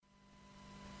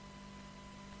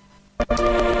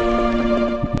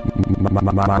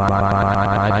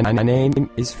My name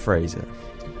is Fraser.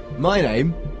 My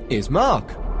name is Mark.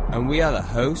 And we are the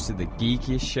hosts of the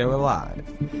geekiest show alive.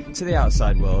 To the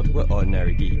outside world, we're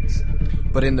ordinary geeks.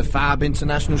 But in the Fab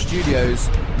International Studios,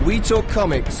 we talk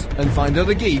comics and find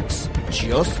other geeks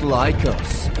just like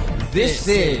us. This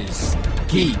is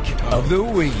Geek of the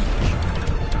Week.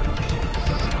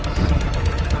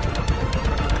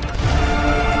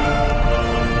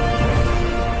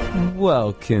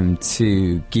 Welcome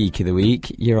to Geek of the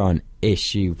Week. You're on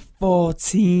issue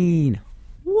 14.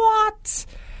 What?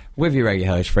 With your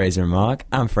regular host, Fraser and Mark.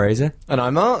 I'm Fraser. And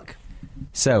I'm Mark.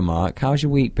 So, Mark, how's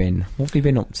your week been? What have you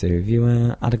been up to? Have you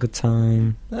had a good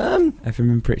time? Everything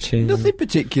been pretty chill? Nothing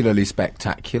particularly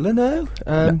spectacular, no.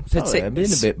 Sorry, I've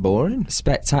been a bit boring.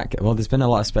 Spectacular. Well, there's been a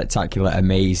lot of spectacular,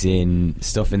 amazing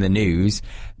stuff in the news.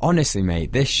 Honestly,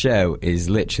 mate, this show is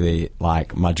literally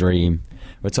like my dream.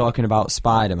 We're talking about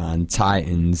Spider-Man,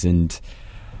 Titans, and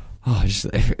just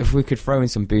if we could throw in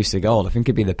some booster gold, I think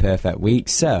it'd be the perfect week.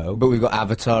 So, but we've got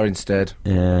Avatar instead.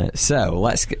 So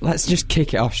let's just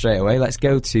kick it off straight away. Let's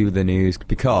go to the news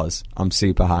because I'm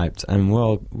super hyped, and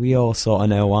we all sort of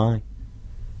know why.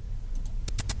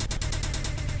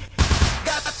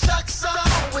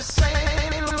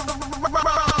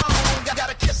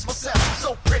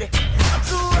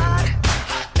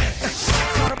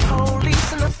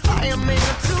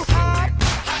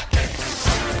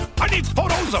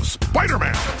 Of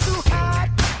Spider-Man.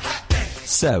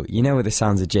 So, with the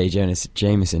sounds of J. Jonah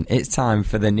Jameson, it's time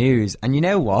for the news. And you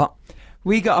know what?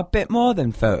 We got a bit more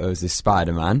than photos of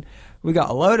Spider-Man. We got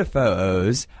a load of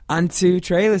photos and 2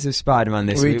 trailers of Spider-Man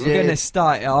this week. We're going to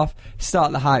start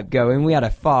the hype going. We had a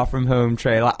Far From Home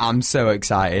trailer. I'm so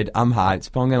excited. I'm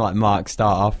hyped. But I'm going to let Mark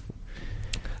start off.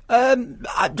 I'm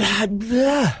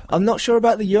not sure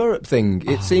about the Europe thing.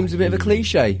 It seems a bit of a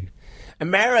cliche.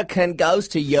 American goes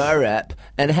to Europe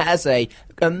and has a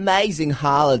amazing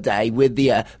holiday with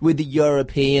the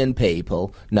European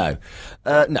people. No,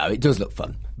 it does look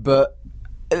fun, but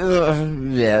are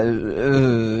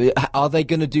they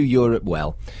going to do Europe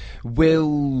well?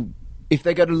 If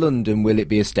they go to London, will it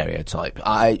be a stereotype?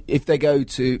 If they go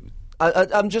to,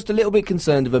 I'm just a little bit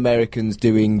concerned of Americans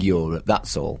doing Europe.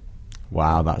 That's all.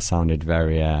 Wow, that sounded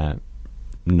very.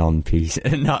 Not safe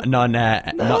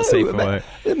for work.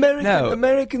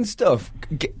 American stuff.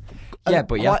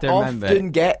 But you have to remember, often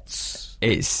gets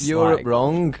Europe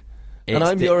wrong. And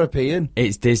I'm European.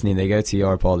 It's Disney. They go to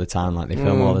Europe all the time. Like, they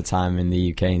film all the time in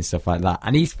the UK and stuff like that.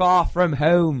 And he's far from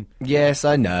home. Yes,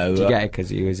 I know. Do you get it? Because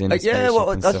he was in a spaceship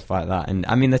and stuff like that. And,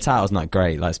 I mean, the title's not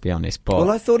great, let's be honest. But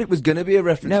I thought it was going to be a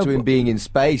reference to him being in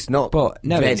space, not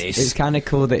Venice. It's kind of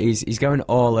cool that he's going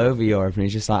all over Europe. And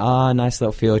he's just like, nice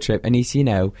little field trip. And he's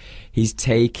going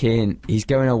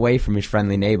away from his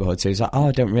friendly neighbourhood. So he's like,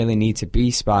 I don't really need to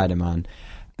be Spider-Man.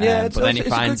 But then he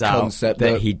finds out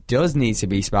that he does need to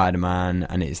be Spider-Man,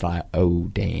 and it's like, oh,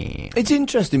 damn. It's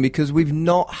interesting because we've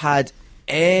not had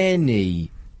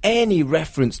any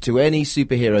reference to any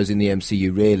superheroes in the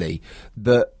MCU, really,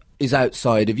 that is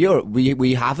outside of Europe.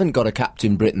 We haven't got a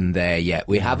Captain Britain there yet.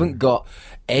 We haven't got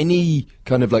any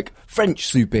kind of like French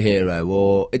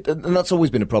superhero, and that's always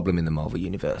been a problem in the Marvel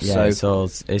universe. Yeah, so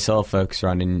it's all focused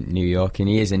around in New York, and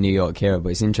he is a New York hero. But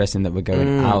it's interesting that we're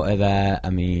going out of there. I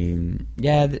mean,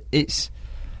 right.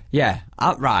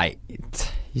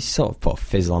 You sort of put a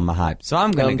fizzle on my hype, so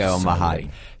I'm going to go on my hype.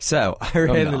 So I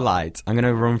really liked. I'm going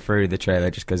to run through the trailer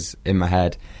just because in my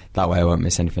head, that way I won't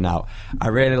miss anything out. I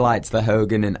really liked the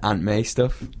Hogan and Aunt May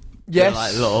stuff. Yes,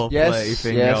 like little flirty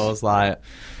thing. I was like,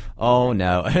 oh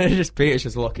no, and Peter's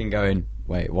just looking, going,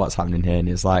 wait, what's happening here? And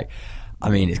it's like, I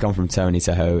mean, it's gone from Tony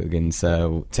to Hogan,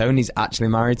 so Tony's actually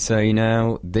married,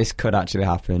 so this could actually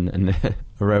happen, and a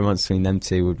romance between them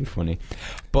two would be funny.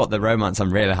 But the romance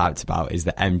I'm really hyped about is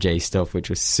the MJ stuff,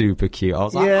 which was super cute. I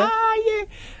was like, yeah.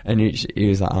 And he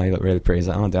was like, oh, you look really pretty. He's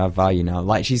like, oh, do I have value now?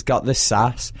 Like, she's got the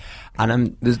sass,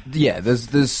 and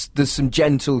there's some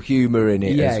gentle humour in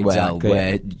it as well, exactly.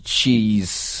 Where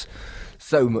she's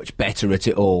so much better at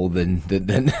it all than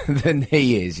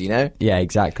he is, Yeah,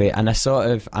 exactly. And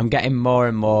I'm getting more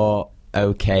and more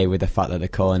okay with the fact that they're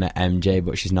calling her MJ,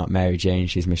 but she's not Mary Jane,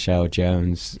 she's Michelle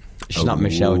Jones. She's not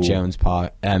Michelle Jones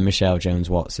Michelle Jones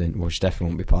Watson. Well, she definitely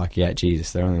won't be Parker yet.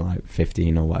 Jesus, they're only like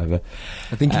 15 or whatever.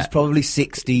 I think he's probably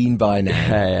 16 by now.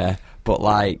 Yeah. But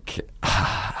like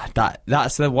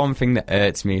that's the one thing that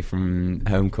irks me from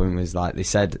Homecoming was like they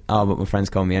said, oh, but my friends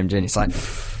call me MJ, and it's like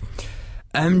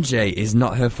MJ is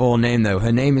not her full name, though.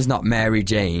 Her name is not Mary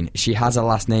Jane. She has a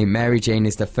last name. Mary Jane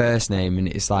is the first name, and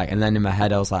it's like, and then in my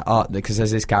head I was like, oh, because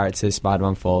there's this character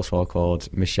Spider-Man falls for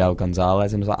called Michelle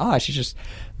Gonzalez, and I was like, oh, she's just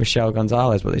Michelle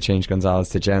Gonzalez, but they changed Gonzalez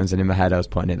to Jones, and in my head I was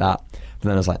pointing at that. But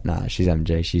then I was like, nah, she's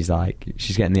MJ. She's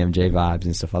getting the MJ vibes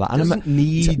and stuff like that. And Doesn't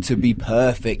need to be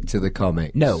perfect to the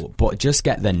comics. No, but just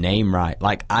get the name right.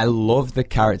 Like, I love the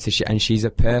character, and she's a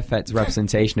perfect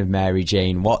representation of Mary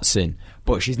Jane Watson.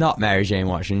 But she's not Mary Jane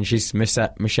Watson. She's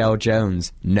Michelle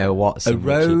Jones. No Watson. A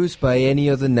rose by any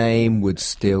other name would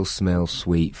still smell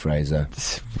sweet, Fraser.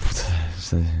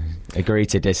 Agree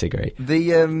to disagree.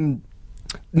 The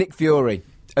Nick Fury.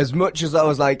 As much as I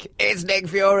was like, it's Nick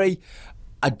Fury,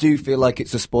 I do feel like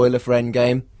it's a spoiler for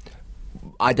Endgame.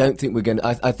 I don't think we're going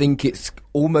to... I think it's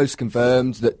almost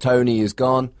confirmed that Tony is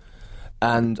gone.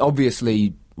 And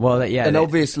obviously... Well, yeah. And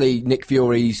obviously Nick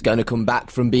Fury's going to come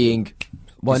back from being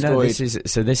destroyed. No,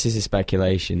 this is a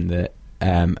speculation that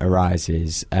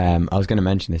arises. I was going to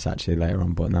mention this actually later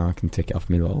on, but now I can tick it off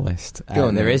my little list. Go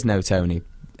on, there is no Tony.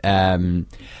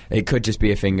 It could just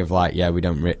be a thing of like, yeah, we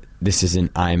don't. This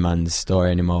isn't Iron Man's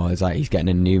story anymore. It's like he's getting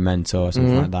a new mentor or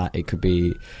something like that. It could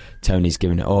be Tony's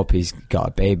giving it up. He's got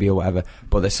a baby or whatever.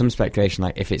 But there's some speculation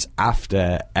like if it's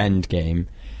after Endgame,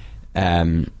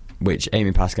 which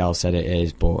Amy Pascal said it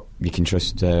is, but you can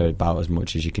trust her about as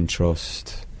much as you can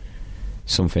trust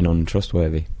something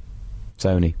untrustworthy.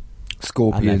 Sony.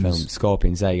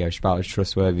 Scorpions, there you go. She's about as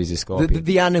trustworthy as a scorpion.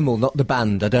 The animal, not the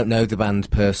band. I don't know the band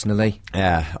personally.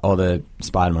 Yeah, or the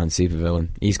Spider-Man supervillain.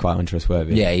 He's quite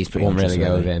untrustworthy. Yeah, he's pretty Won't untrustworthy.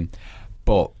 really go with him.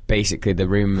 But basically, the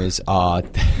rumours are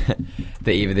that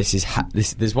either this is...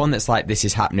 there's one that's like, this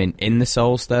is happening in the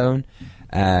Soul Stone.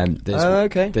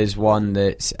 Okay. There's one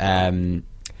that's...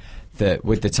 that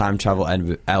with the time travel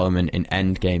element in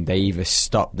Endgame, they either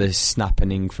stop the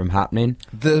snapping from happening.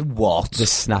 The what? The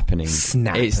snapping. It's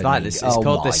like this. It's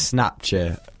called the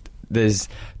Snapture. There's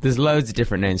loads of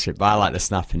different names for it, but I like the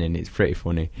snapping. It's pretty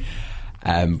funny.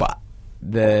 But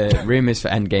the rumours for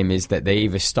Endgame is that they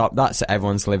either stop that so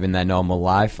everyone's living their normal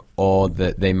life, or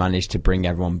that they manage to bring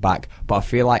everyone back. But I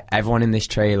feel like everyone in this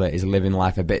trailer is living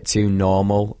life a bit too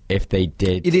normal if they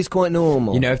did. It is quite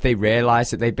normal. You know, if they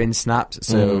realise that they've been snapped.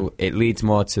 So it leads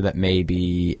more to that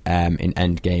maybe in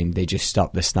Endgame they just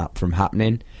stop the snap from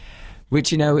happening.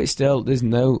 Which, you know, it's still...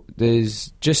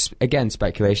 There's just, again,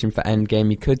 speculation for Endgame.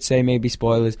 You could say maybe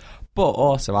spoilers. But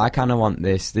also, I kind of want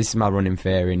this is my running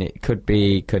theory, and it could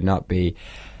be, could not be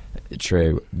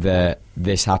true, that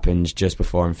this happens just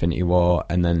before Infinity War,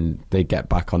 and then they get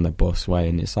back on the busway,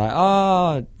 and it's like,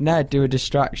 oh, Ned, do a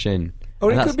distraction.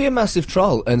 Or it could be a massive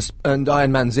troll, and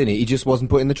Iron Man's in it, he just wasn't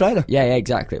put in the trailer. Yeah,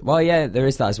 exactly. Well, yeah, there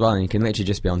is that as well, and you can literally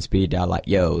just be on speed dial, like,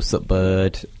 yo, what's up,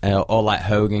 bud? Or like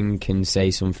Hogan can say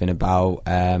something about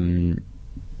Tony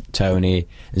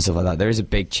and stuff like that. There is a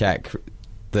big check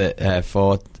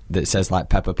that says like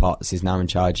Pepper Potts is now in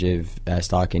charge of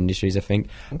Stark Industries, I think.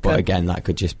 Okay. But again, that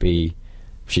could just be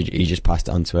he just passed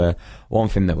it on to her. One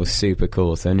thing that was super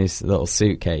cool, so in his little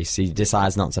suitcase, he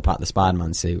decides not to pack the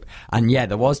Spider-Man suit. And yeah,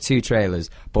 there was 2 trailers,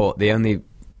 but the only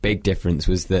big difference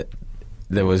was that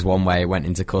there was one where he went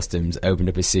into customs, opened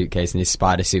up his suitcase, and his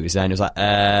spider suit was there, and he was like,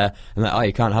 and like, oh,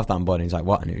 you can't have that on board. And he's like,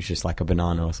 what? And it was just like a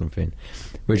banana or something,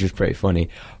 which was pretty funny.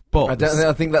 But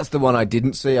I think that's the one I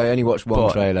didn't see. I only watched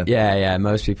one trailer. Yeah.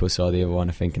 Most people saw the other one,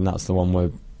 I think, and that's the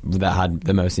one that had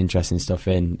the most interesting stuff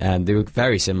in. And they were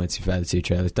very similar to the 2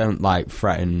 trailers. Don't like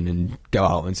threaten and go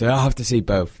out and say, I have to see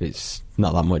both. It's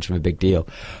not that much of a big deal.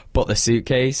 But the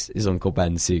suitcase is Uncle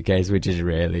Ben's suitcase, which is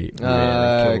really,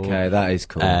 really cool. Okay, that is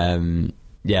cool.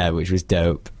 Yeah, which was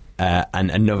dope. And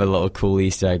another little cool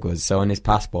Easter egg was, so on his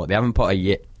passport, they haven't put a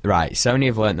year... Right, Sony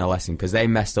have learnt their lesson because they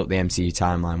messed up the MCU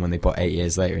timeline when they put 8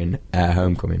 years later in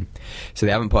Homecoming. So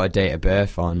they haven't put a date of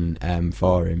birth on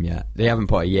for him yet. They haven't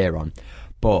put a year on.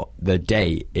 But the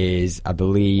date is, I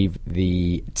believe,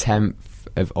 the 10th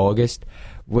of August,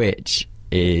 which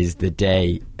is the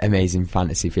day Amazing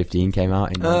Fantasy 15 came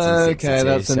out in 1962. Okay,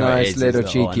 that's a nice little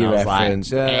cheeky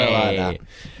reference. Like, yeah, I like that.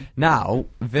 Now,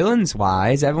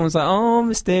 villains-wise, everyone's like, oh,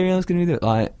 Mysterio's going to be the...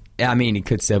 Like, I mean, he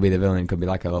could still be the villain. It could be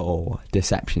like a little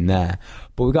deception there.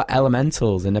 But we've got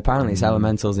elementals, and apparently it's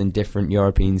elementals in different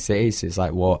European cities. So it's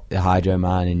like, what, the Hydro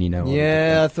Man, and you know...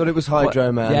 Yeah, I thought it was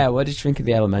Hydro Man. Yeah, what did you think of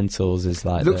the elementals? As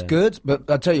like looks good, but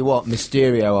I'll tell you what,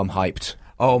 Mysterio, I'm hyped.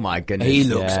 Oh my goodness. He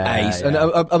looks ace. Yeah. And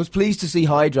I was pleased to see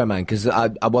Hydro Man, because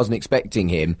I wasn't expecting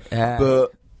him.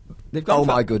 But...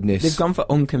 my goodness. They've gone for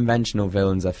unconventional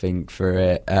villains, I think,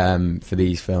 for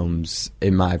these films,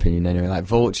 in my opinion, anyway. Like,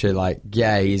 Vulture, like,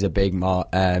 yeah, he's a big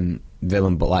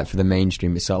villain, but, like, for the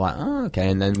mainstream, it's sort of like, oh, okay.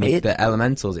 And then with the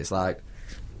Elementals, it's like,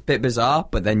 bit bizarre,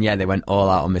 but then they went all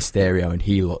out on Mysterio, and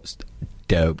he looks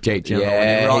dope. Jake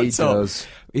Gyllenhaal, when he does.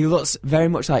 He looks very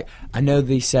much like, I know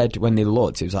they said when they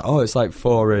looked, it was like, oh, it's like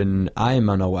Thor and Iron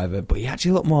Man or whatever, but he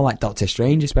actually looked more like Doctor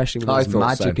Strange, especially with his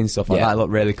magic and stuff like that. It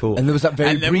looked really cool. And there was that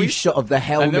very brief shot of the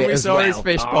helmet and then we as saw well. his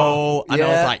fishbowl, and I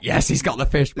was like, yes, he's got the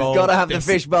fishbowl. He's got to have the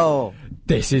fishbowl.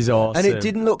 This is awesome. And it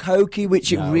didn't look hokey,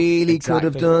 which it really could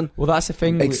have done. Well, that's the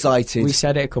thing. Excited. We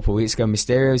said it a couple of weeks ago.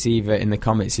 Mysterio's either, in the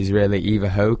comics, is really either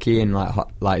hokey and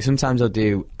like sometimes he'll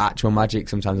do actual magic,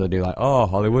 sometimes he'll do like,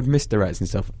 Hollywood misdirects and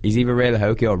stuff. He's either really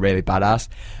hokey or really badass,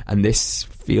 and this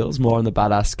feels more on the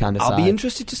badass kind of side. I'll be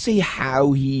interested to see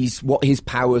what his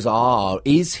powers are.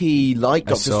 Is he like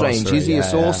Doctor Strange? Is he a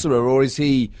sorcerer, or is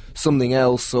he something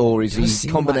else, or is he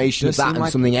a combination of that and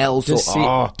something else?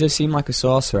 Does seem like a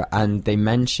sorcerer, and they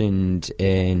mentioned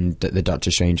in the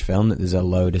Doctor Strange film that there's a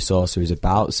load of sorcerers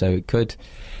about, so it could,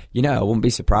 I wouldn't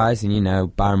be surprised,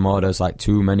 and Baron Mordo's like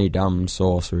too many damn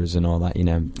sorcerers and all that,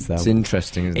 so it's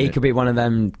interesting, isn't it? He could be one of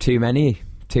them, too many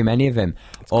of him.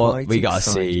 Or we got to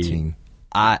see.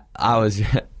 I was.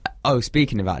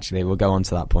 Speaking of, actually, we'll go on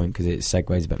to that point because it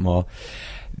segues a bit more.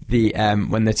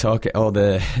 When they talk, all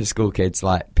the school kids,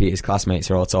 like Peter's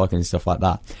classmates, are all talking and stuff like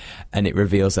that, and it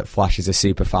reveals that Flash is a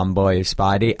super fanboy of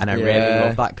Spidey, and I really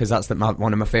love that because that's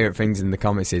one of my favourite things in the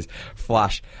comics is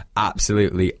Flash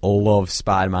absolutely loves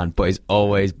Spider-Man, but is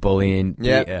always bullying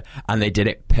Peter, and they did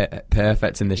it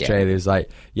perfect in this trailer. It was like,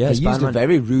 they used a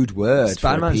very rude word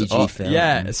Spider-Man's for a PG film.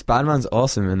 Yeah, Spider-Man's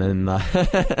awesome, and then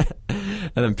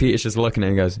and then Peter's just looking at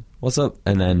him and goes, "What's up?"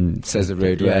 and then says a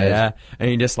rude word. Yeah, and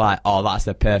you're just like, "Oh, that's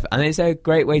the perfect," and it's a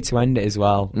great way to end it as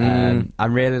well.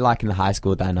 I'm really liking the high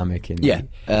school dynamic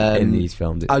in these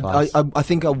films. I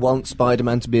think I want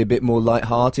Spider-Man to be a bit more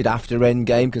light-hearted after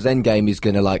Endgame, because Endgame is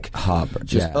going to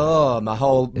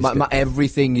my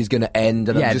everything is going to end,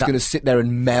 and I'm just going to sit there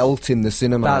and melt in the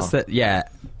cinema.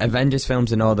 Avengers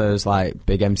films and all those like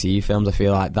big MCU films, I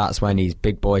feel like that's when he's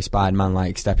big boy Spider-Man,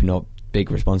 like stepping up, big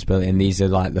responsibility, and these are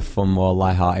like the fun, more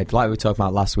light-hearted, like we were talking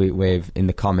about last week with in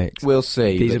the comics. We'll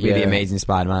see. These will be the Amazing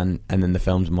Spider-Man, and then the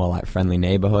film's more like Friendly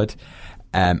Neighborhood.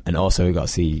 And also we got to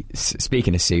see,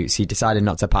 speaking of suits, he decided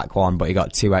not to pack one, but he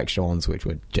got 2 extra ones, which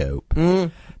were dope.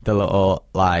 The little,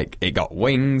 like, it got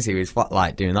wings, he was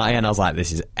doing that again. I was like,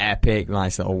 this is epic.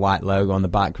 Nice little white logo on the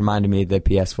back, reminded me of the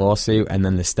PS4 suit, and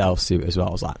then the stealth suit as well.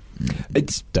 I was like,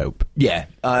 it's dope. Yeah.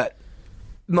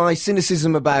 My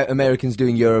cynicism about Americans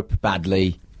doing Europe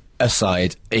badly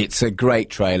aside, it's a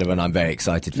great trailer, and I'm very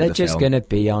excited for the film. They're just going to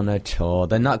be on a tour.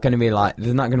 They're not going to be like,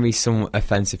 there's not going to be some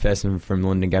offensive person from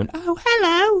London going, "Oh,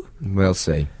 hello. We'll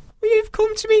see. You've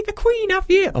come to meet the Queen, have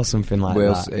you?" Or something like that.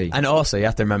 We'll see. And also, you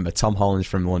have to remember, Tom Holland's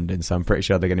from London, so I'm pretty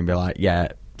sure they're going to be like, yeah,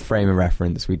 frame of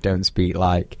reference, we don't speak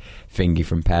like Thingy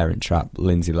from Parent Trap,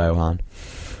 Lindsay Lohan.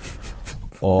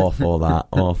 Awful, that.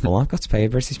 Awful. I've got to pay a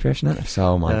British person, haven't I?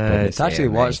 So, my goodness. I actually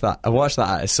watched that. I watched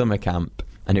that at a summer camp,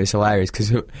 and it was hilarious,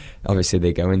 because obviously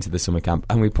they go into the summer camp,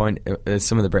 and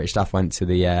some of the British staff went to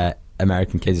the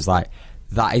American kids, was like,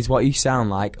 "That is what you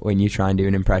sound like when you try and do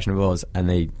an impression of us,"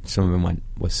 and some of them went,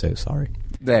 "We're so sorry."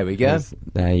 There we go.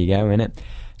 There you go, innit?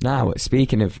 Now,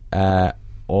 speaking of other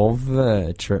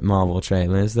Marvel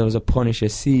trailers, there was a Punisher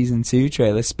Season 2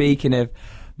 trailer. Speaking of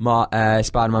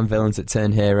Spider-Man villains that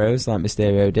turn heroes, like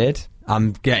Mysterio did.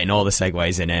 I'm getting all the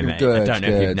segues in here, mate. Good, I don't know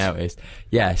if you've noticed.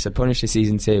 Yeah, so Punisher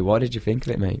Season 2, what did you think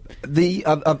of it, mate?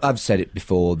 I've said it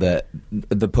before, that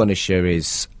the Punisher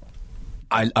is...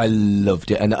 I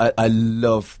loved it, and I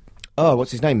love... Oh,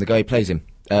 what's his name? The guy who plays him.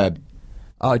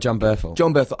 Jon Bernthal.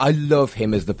 Jon Bernthal. I love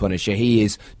him as the Punisher. He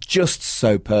is just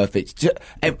so perfect.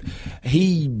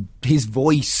 His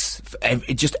voice,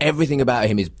 just everything about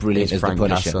him is brilliant as Frank the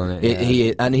Punisher. Castle,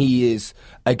 He is,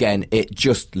 again, it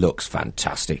just looks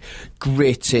fantastic.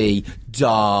 Gritty,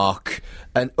 dark,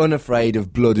 and unafraid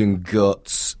of blood and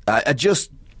guts.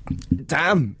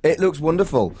 Damn, it looks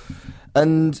wonderful.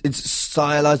 And it's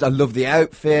stylized. I love the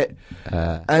outfit.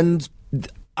 And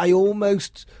I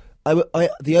almost...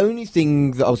 the only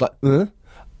thing that I was like,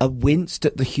 I winced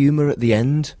at the humour at the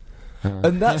end.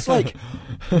 And that's like,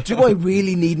 do I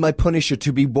really need my Punisher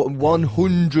to be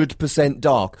 100%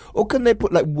 dark? Or can they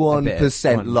put like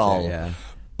 1% lol? Yeah.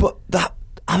 But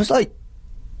I was like,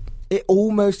 it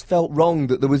almost felt wrong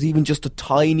that there was even just a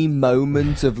tiny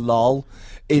moment of lol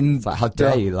in how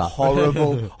dare you laugh.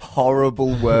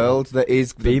 horrible world that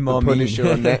is the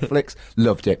Punisher on Netflix.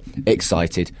 Loved it.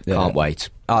 Excited. Yeah. Can't wait.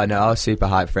 Oh no, I was super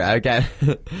hyped for it. Again,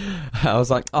 I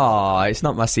was like, it's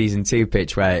not my Season 2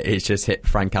 pitch where it's just hit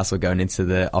Frank Castle going into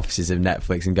the offices of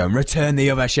Netflix and going, "Return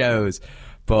the other shows."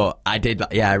 But I did,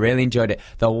 I really enjoyed it.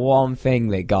 The one thing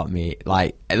that got me,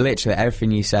 like, literally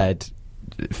everything you said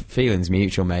feelings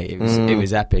mutual, mate. It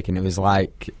was epic, and it was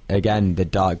like, again, the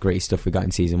dark, gritty stuff we got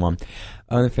in season 1.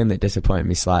 Only thing that disappointed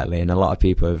me slightly, and a lot of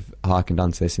people have harkened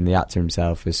onto this, and the actor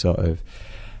himself has sort of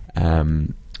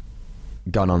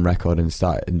gone on record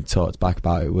and talked back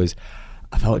about it, was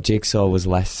I felt Jigsaw was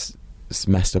less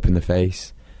messed up in the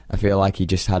face. I feel like he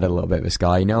just had a little bit of a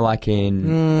scar. You know, like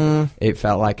it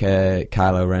felt like a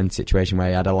Kylo Ren situation where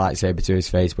he had a lightsaber to his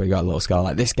face, but he got a little scar.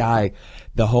 Like this guy,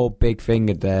 the whole big thing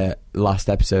at the last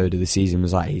episode of the season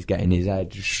was like he's getting his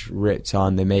head ripped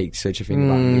on. They make such a thing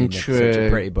about him, such a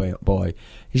pretty boy.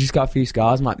 He's just got a few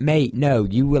scars. I'm like, mate, no,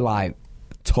 you were like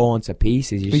torn to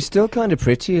pieces. He's still kind of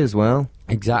pretty as well.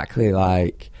 Exactly,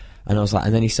 like. And I was like,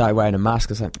 and then he started wearing a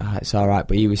mask. I was like, it's all right.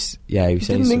 But he was saying.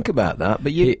 Didn't think about that,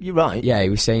 but you're right. Yeah, he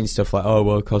was saying stuff like, oh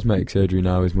well, cosmetic surgery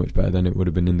now is much better than it would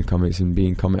have been in the comics, and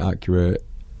being accurate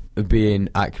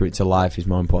to life is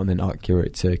more important than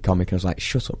accurate to comic. And I was like,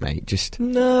 shut up, mate. Just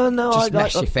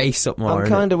mess your face up more. I'm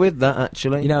kind of with that,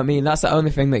 actually. You know what I mean? That's the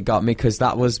only thing that got me, because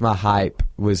that was my hype.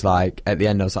 Was like at the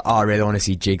end, I was like, oh, I really want to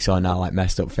see Jigsaw now, like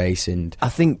messed up face, and I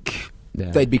think.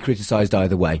 Yeah. They'd be criticised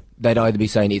either way. They'd either be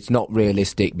saying it's not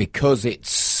realistic because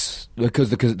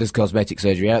there's cosmetic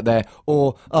surgery out there,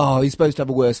 or he's supposed to have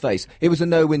a worse face. It was a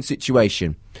no-win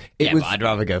situation. But I'd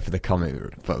rather go for the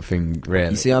comic thing, really.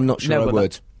 You see, I'm not sure I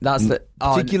would.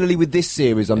 Particularly with this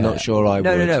series, I'm not sure I would.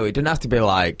 No, it doesn't have to be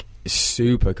like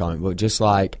super comic book, just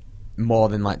like more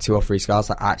than like 2 or 3 scars,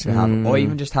 like actually have, or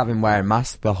even just have him wear a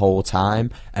mask the whole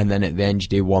time, and then at the end you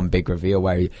do one big reveal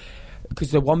where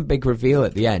because the one big reveal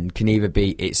at the end can either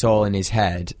be it's all in his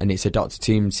head and it's a Dr.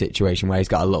 Doom situation where he's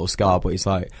got a little scar, but he's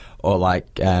like, or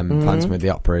like Phantom of the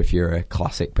Opera if you're a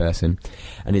classic person,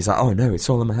 and he's like, oh no, it's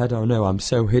all in my head, oh no, I'm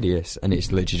so hideous, and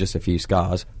it's literally just a few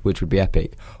scars, which would be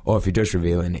epic. Or if he does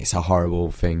reveal it and it's a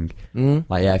horrible thing,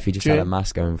 like if he just had a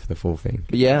mask going for the full thing.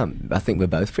 But yeah, I think we're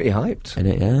both pretty hyped.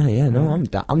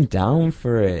 And I'm down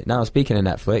for it. Now, speaking of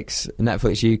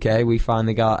Netflix UK, we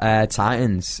finally got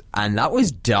Titans, and that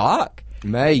was dark.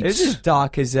 Mate, it's as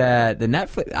dark as the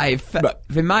Netflix.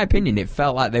 In my opinion, it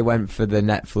felt like they went for the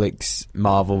Netflix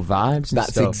Marvel vibes.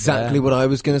 That's exactly what I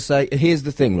was going to say. Here's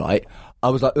the thing, right? I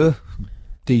was like,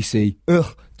 DC,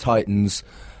 Titans.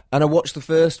 And I watched the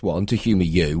first one to humour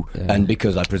you, and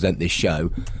because I present this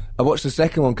show. I watched the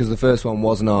second one because the first one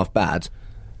wasn't half bad.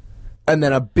 And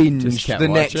then I binged the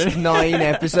next 9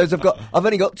 episodes. I've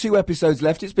only got 2 episodes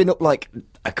left. It's been up like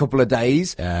a couple of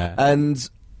days. And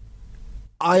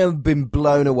I have been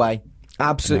blown away.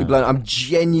 Absolutely blown. I'm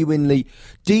genuinely...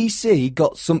 DC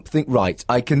got something right.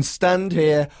 I can stand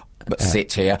here,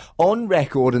 sit here, on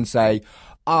record and say,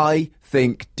 I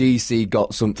think DC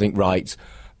got something right.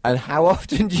 And how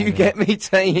often do you get me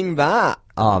saying that?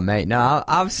 Oh, mate, no,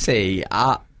 I'm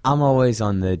always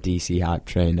on the DC hype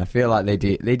train. I feel like they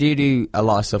do a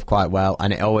lot of stuff quite well,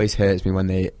 and it always hurts me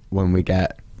when we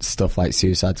get stuff like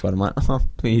Suicide Squad. I'm like, oh,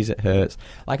 please, it hurts.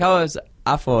 Like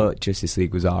I thought Justice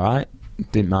League was alright.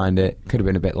 Didn't mind it. Could have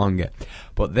been a bit longer.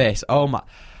 But this, oh my...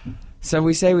 So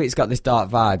we say it's got this dark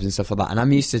vibes and stuff like that, and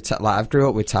I'm used to... I grew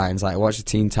up with Titans. Like, I watched the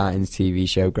Teen Titans TV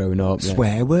show growing up.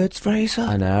 Swear words, Fraser?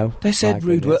 I know. They said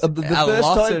rude words.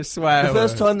 The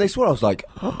first time they swore, I was like,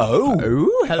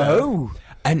 oh. Hello.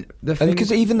 And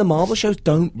because even the Marvel shows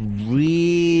don't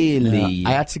really...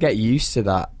 I had to get used to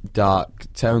that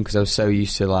dark tone because I was so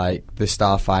used to like the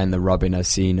Starfire and the Robin I've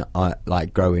seen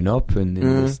like growing up and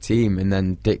in this team, and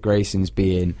then Dick Grayson's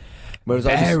being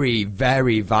very,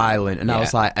 very violent, and I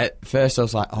was like, at first I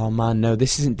was like, oh man, no,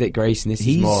 this isn't Dick Grayson. This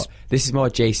is more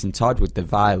Jason Todd with the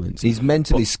violence. He's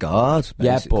mentally scarred. Basically.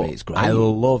 Yeah, but it's great. I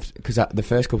loved because the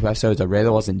first couple of episodes I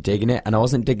really wasn't digging it, and I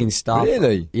wasn't digging Starfire.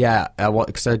 Really? Yeah,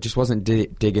 because I just wasn't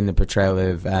digging the portrayal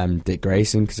of Dick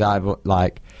Grayson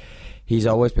because he's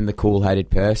always been the cool-headed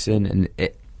person, and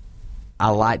I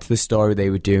liked the story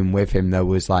they were doing with him, though,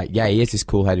 was like, yeah, he is this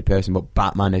cool-headed person, but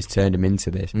Batman has turned him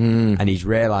into this. And he's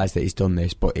realised that he's done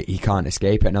this, but he can't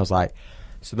escape it. And I was like,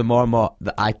 so the more and more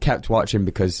that I kept watching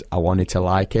because I wanted to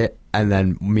like it, and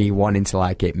then me wanting to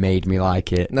like it made me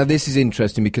like it. Now, this is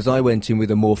interesting because I went in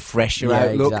with a more fresher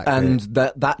outlook, and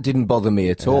that didn't bother me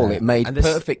at all. It made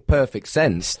perfect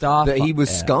sense that he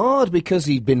was scarred because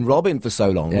he'd been Robin for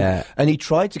so long, and he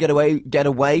tried to get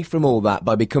away from all that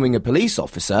by becoming a police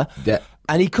officer.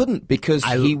 And he couldn't because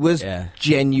he was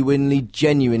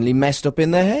genuinely messed up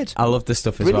in their head. I love the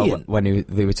stuff as well when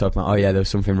they were talking about, there was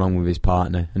something wrong with his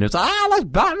partner. And it was like, that's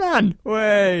Batman!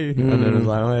 Way! And then it was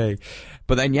like, way.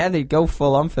 But then, they go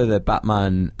full on for the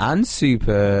Batman and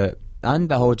Super... And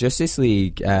the whole Justice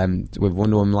League with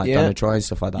Wonder Woman, Donna Troy and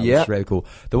stuff like that, which is really cool.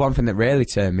 The one thing that really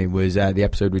turned me was the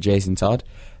episode with Jason Todd.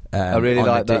 I really on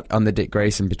like the that. on the Dick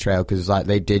Grayson portrayal, because like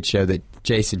they did show that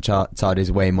Jason Todd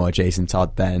is way more Jason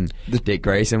Todd than Dick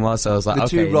Grayson was. So I was like, The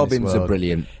okay, two Robins are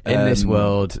brilliant. In this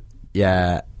world,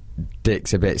 yeah,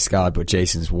 Dick's a bit scarred, but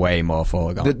Jason's way more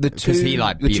foregone. Because he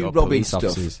like the beat two up Robin police stuff.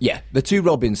 officers. Yeah, the two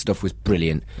Robin stuff was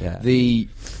brilliant. Yeah.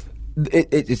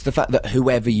 It's the fact that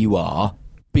whoever you are,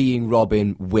 being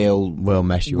Robin will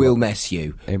mess you will up. mess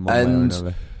you. In one way or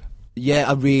another. Yeah,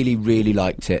 I really, really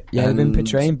liked it. Yeah, they've been And-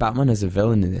 portraying Batman as a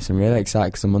villain in this. I'm really excited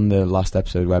because I'm on the last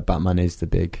episode where Batman is the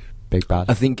big bad.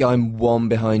 I think I'm one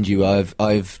behind you.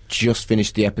 I've just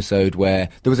finished the episode where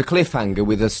there was a cliffhanger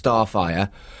with a Starfire,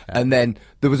 and then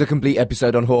there was a complete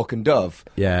episode on Hawk and Dove.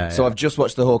 Yeah, So yeah. I've just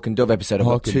watched the Hawk and Dove episode. I've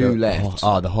got two left.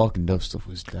 Oh, the Hawk and Dove stuff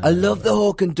was. I love the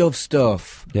Hawk and Dove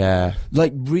stuff. Yeah,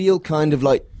 Like real kind of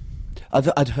like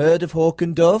I'd heard of Hawk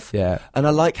and Dove. Yeah. And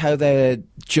I like how they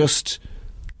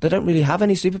don't really have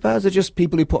any superpowers. They're just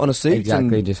people who put on a suit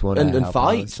Exactly, and, just wanna and help out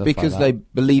fight and stuff because like they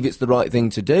that. believe it's the right thing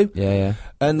to do. yeah.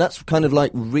 And that's kind of like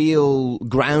real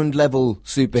ground level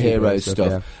superhero Superhero stuff.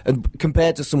 stuff, And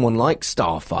compared to someone like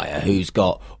Starfire, who's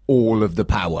got all of the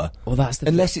power. Well, that's the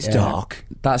unless it's dark.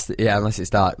 Unless it's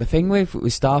dark. The thing with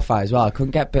Starfire as well, I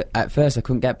couldn't get at first. I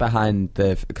couldn't get behind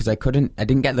because I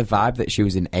didn't get the vibe that she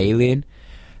was an alien.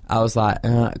 I was like,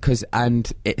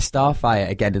 and it's Starfire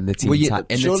again in the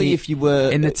if you were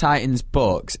in the Titans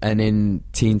books and in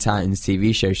Teen Titans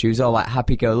TV show, she was all like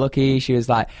happy-go-lucky. She was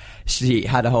like, she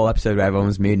had a whole episode where everyone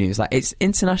was mooning. It was like, it's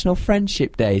International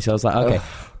Friendship Day, so I was like, okay.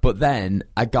 But then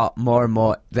I got more and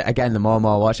more. Again, the more and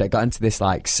more I watched, I got into this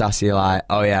like sassy, like,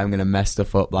 oh yeah, I'm gonna mess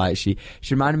stuff up. Like she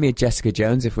reminded me of Jessica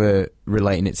Jones if we're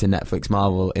relating it to Netflix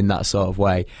Marvel in that sort of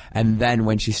way. And then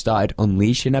when she started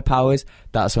unleashing her powers,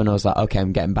 that's when I was like, okay,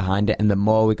 I'm getting behind it. And the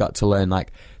more we got to learn,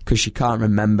 like, because she can't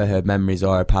remember her memories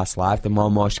or her past life, the more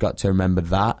and more she got to remember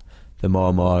that, the more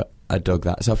and more I dug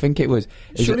that. So I think it was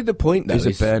Surely the point though it was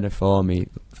is a burner for me.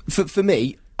 For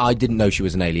me, I didn't know she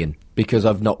was an alien because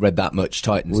I've not read that much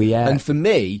Titans. Well, yeah. And for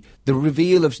me, the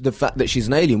reveal of the fact that she's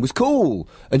an alien was cool.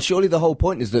 And surely the whole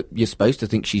point is that you're supposed to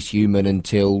think she's human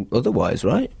until otherwise,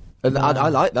 right? And I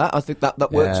like that. I think that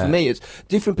works Yeah. for me. It's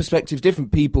different perspectives,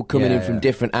 different people coming in from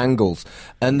different angles.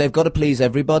 And they've got to please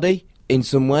everybody in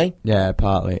some way. Yeah,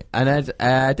 partly. And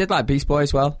I did like Beast Boy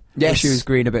as well. Yes. She was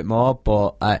green a bit more,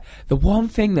 but the one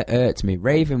thing that irked me,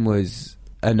 Raven was...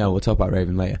 no, we'll talk about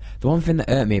Raven later. The one thing that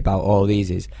irked me about all these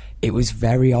is it was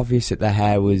very obvious that their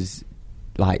hair was,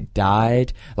 like,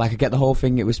 dyed. Like, I get the whole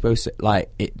thing, it was supposed to... Like,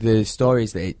 the story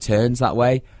is that it turns that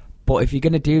way. But if you're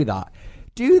going to do that,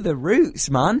 do the roots,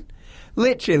 man.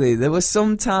 Literally, there were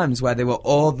some times where they were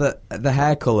all the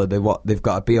hair colour they've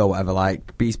got to be or whatever.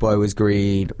 Like, Beast Boy was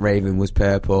green, Raven was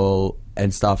purple,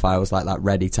 and Starfire was like that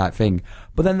reddy type thing.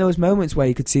 But then there was moments where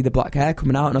you could see the black hair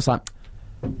coming out, and I was like,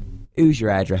 who's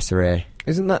your hairdresser here?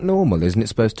 Isn't that normal? Isn't it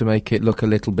supposed to make it look a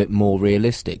little bit more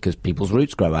realistic because people's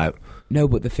roots grow out? No,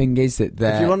 but the thing is that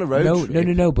If you're on a road trip-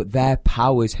 no. But their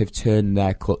powers have turned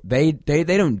their They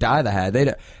don't dye the hair. They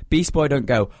don't. Beast Boy don't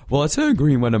go, well, I turn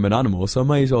green when I'm an animal, so I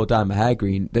may as well dye my hair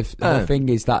green. The thing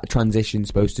is that transition's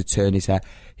supposed to turn his hair.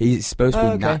 He's supposed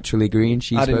to be naturally green.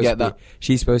 I didn't get that.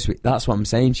 She's supposed to be. That's what I'm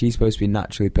saying. She's supposed to be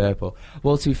naturally purple.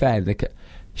 Well, to be fair,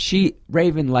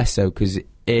 Raven less so because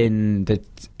in the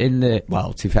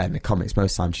to be fair, in the comics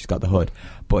most times she's got the hood,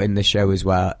 but in the show as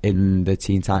well, in the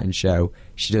Teen Titans show,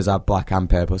 she does have black and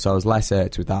purple, so I was less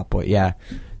hurt with that. But yeah,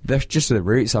 there's just the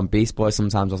roots on Beast Boy.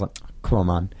 Sometimes I was like, come on,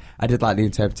 man. I did like the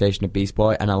interpretation of Beast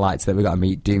Boy, and I liked that we got to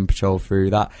meet Doom Patrol through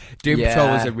that. Doom Patrol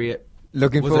was a real...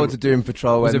 Looking forward to Doom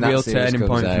Patrol. Was when a real that series turning comes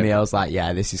point out. for me. I was like,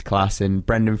 yeah, this is class. And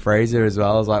Brendan Fraser as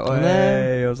well. I was like, oh,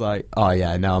 hey. I was like, oh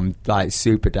yeah, no, I'm like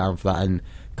super down for that, and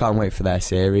can't wait for their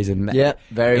series. And Yeah,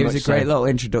 very it was much a great so. little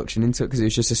introduction into it because it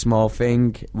was just a small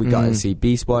thing. We got to see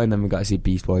Beast Boy, and then we got to see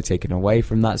Beast Boy taken away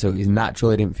from that, so it was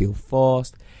natural. It didn't feel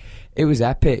forced. It was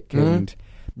epic, and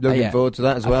Looking forward to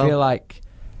that as well. I feel like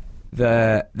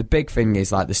the big thing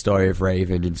is like the story of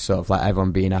Raven and sort of like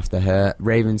everyone being after her.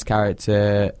 Raven's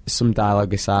character, some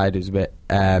dialogue aside, was a bit.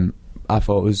 I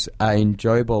thought it was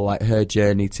enjoyable, like her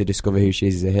journey to discover who she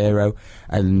is as a hero.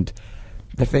 And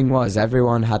the thing was,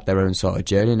 everyone had their own sort of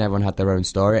journey and everyone had their own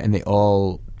story, and they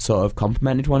all sort of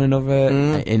complemented one another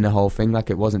in the whole thing. Like,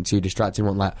 it wasn't too distracting. It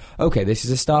wasn't like, okay, this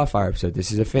is a Starfire episode,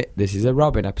 this is a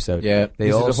Robin episode. Yeah,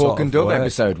 They all this is a Hawk and Dove work.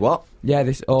 episode. What? Yeah,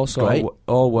 this all sort Great. of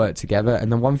all work together.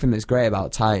 And the one thing that's great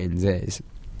about Titans is,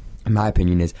 in my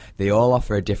opinion, is they all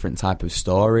offer a different type of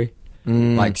story.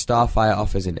 Like Starfire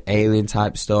offers an alien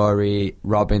type story,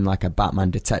 Robin like a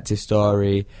Batman detective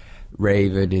story,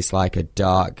 Raven is like a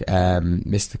dark,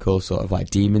 mystical sort of like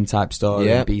demon type story.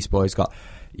 Yeah. Beast Boy's got,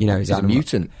 you know, He's a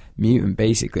mutant. Mutant,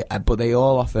 basically. But they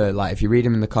all offer, like, if you read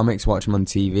them in the comics, watch them on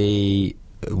TV,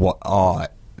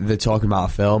 they're talking about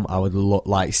a film. I would look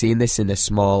like seeing this in a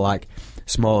smaller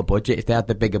budget. If they had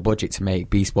the bigger budget to make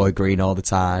Beast Boy green all the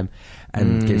time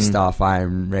and give Starfire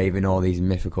and Raven all these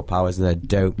mythical powers and a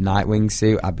dope Nightwing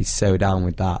suit, I'd be so down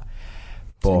with that.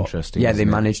 But interesting, yeah, they isn't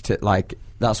it? managed to, like,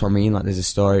 that's what I mean. Like, there's a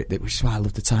story, which is why I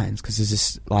love the Titans, because there's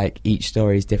this, like, each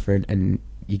story is different and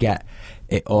you get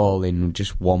it all in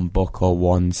just one book or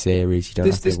one series. You don't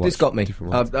have to watch this got me.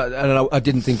 different ones. I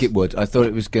didn't think it would. I thought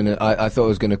it was gonna. I thought it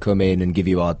was gonna come in and give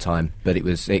you a hard time, but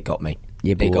it got me.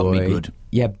 Yeah, It got me boy. good.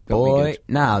 Yeah, Got me boy. good.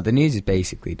 Now, the news is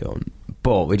basically done.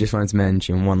 But we just wanted to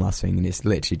mention one last thing, and it's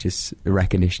literally just a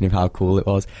recognition of how cool it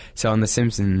was. So on The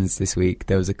Simpsons this week,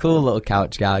 there was a cool little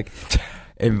couch gag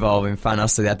involving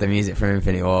Thanos. So they had the music from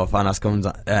Infinity War. Thanos comes,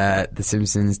 The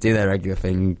Simpsons do their regular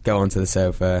thing, go onto the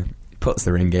sofa, puts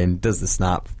the ring in, does the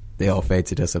snap. They all fade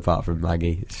to dust apart from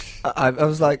Maggie. I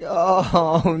was like,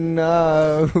 oh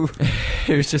no.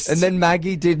 It was just... And then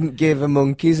Maggie didn't give a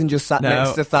monkeys and just sat No.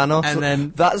 next to Thanos. And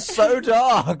then- that's so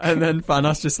dark. And then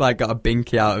Thanos just like got a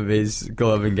binky out of his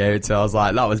glove and gave it to her. I was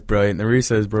like, that was brilliant. The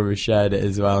Russo's brothers shared it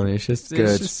as well, and it's just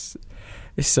Good. It's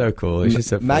so cool. It's just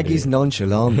so funny. Maggie's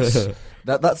nonchalance.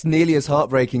 That's nearly as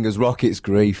heartbreaking as Rocket's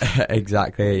grief.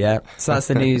 Exactly, yeah. So that's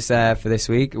the news for this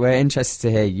week. We're interested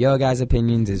to hear your guys'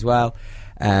 opinions as well.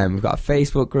 We've got a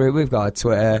Facebook group, we've got a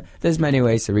Twitter. There's many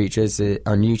ways to reach us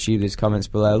on YouTube. There's comments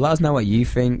below. Let us know what you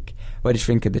think. What did you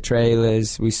think of the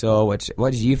trailers we saw? What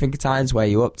did you think of Titans? Where are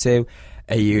you up to?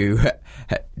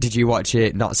 Did you watch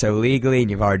it not so legally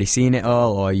and you've already seen it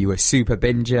all? Or are you a super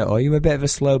binger? Or are you a bit of a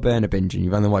slow burner binger and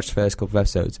you've only watched the first couple of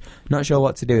episodes? Not sure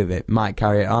what to do with it. Might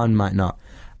carry it on, might not.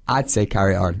 I'd say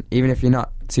carry it on. Even if you're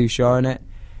not too sure on it.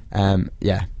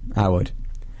 Yeah, I would.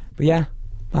 But yeah,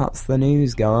 that's the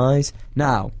news, guys.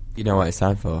 Now, you know what it's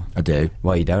time for? I do.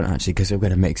 Well, you don't actually, because we're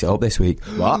going to mix it up this week.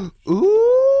 What?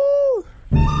 Ooh!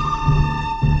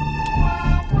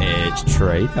 It's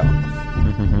trade-off.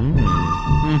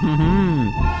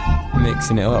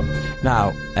 Mixing it up.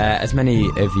 Now, as many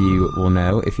of you will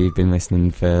know, if you've been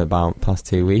listening for about past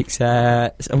 2 weeks,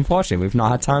 unfortunately we've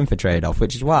not had time for trade-off,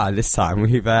 which is why this time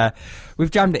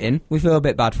we've jammed it in. We feel a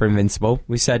bit bad for Invincible.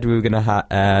 We said we were going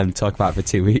to talk about it for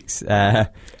 2 weeks. And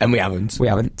we haven't. We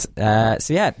haven't. So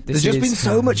yeah, There's just been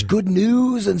so much good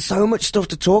news and so much stuff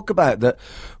to talk about that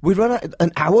we run out.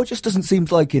 An hour just doesn't seem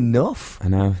like enough. I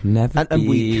know, never And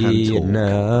we can talk.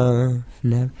 enough.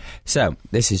 No. So,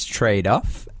 this is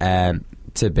Trade-Off,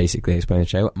 to basically explain the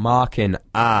show. Mark and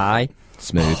I...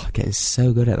 Smooth. Getting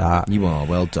so good at that. You are,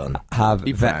 well done.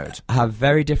 Be proud. Have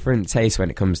very different tastes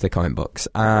when it comes to comic books.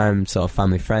 I'm sort of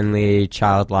family-friendly,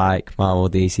 childlike, Marvel,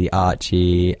 DC,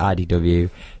 Archie,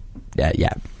 IDW.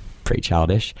 Yeah, pretty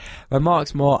childish. But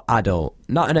Mark's more adult.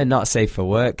 Not in a not safe for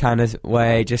work kind of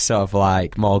way, just sort of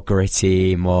like more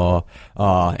gritty, more,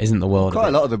 isn't the world... Quite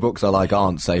a lot of the books I like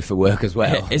aren't safe for work as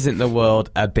well. Isn't the world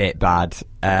a bit bad,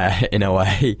 in a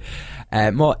way?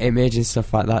 More Image and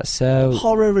stuff like that, so...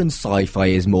 Horror and sci-fi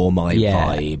is more my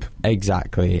vibe.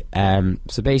 Exactly.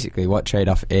 So basically what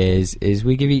Trade-Off is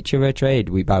we give each other a trade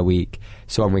week by week.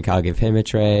 So 1 week I'll give him a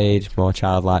trade, more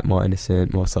childlike, more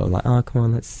innocent, more sort of like, oh, come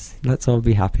on, let's all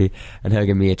be happy. And he'll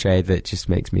give me a trade that just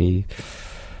makes me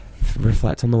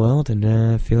reflect on the world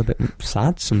and feel a bit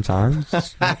sad sometimes.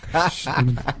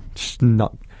 Just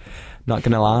not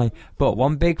gonna lie. But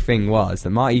one big thing was that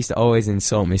Mark used to always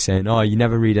insult me saying, oh, you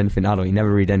never read anything adult, you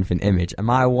never read anything Image. And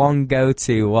my one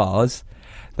go-to was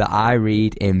that I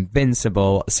read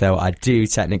Invincible, so I do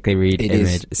technically read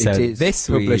Image. So it is this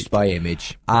published week, by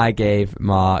Image. I gave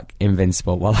Mark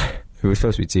Invincible. Well, it was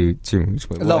supposed to be two weeks.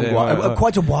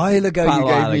 Quite a while ago you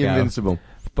gave me Invincible.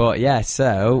 But yeah,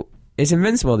 so... It's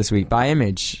Invincible this week by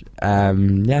Image.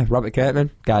 Robert Kirkman,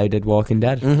 guy who did Walking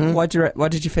Dead. Mm-hmm.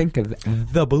 What did you think of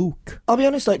the book? I'll be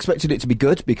honest, I expected it to be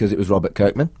good because it was Robert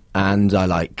Kirkman, and I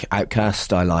like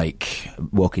Outcast, I like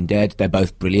Walking Dead. They're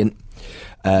both brilliant.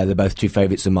 They're both two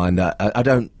favourites of mine. That I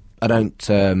don't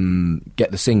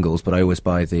get the singles, but I always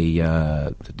buy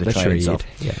the trades off.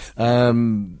 Yes.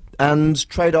 And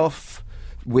Trade-Off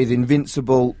with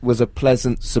Invincible was a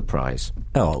pleasant surprise.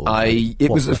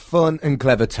 It was a fun and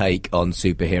clever take on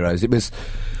superheroes.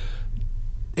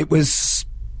 It was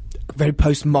very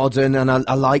postmodern, and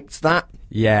I liked that.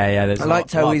 Yeah. There's I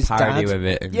liked how his parody dad. with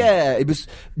it. Yeah, it was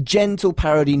gentle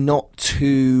parody, not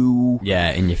too.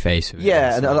 Yeah, in your face. With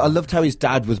Yeah, it, and I loved how his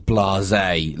dad was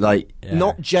blasé, like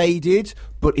not jaded,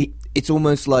 but it's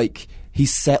almost like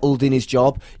he's settled in his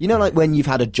job. You know, like when you've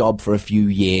had a job for a few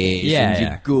years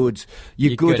and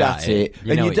you're good at it,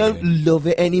 and you don't love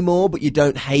it anymore, but you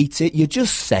don't hate it. You're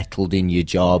just settled in your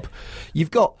job.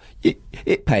 You've got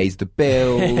it pays the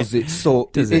bills.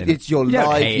 It's your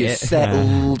life. You're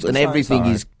settled, and everything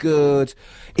is good.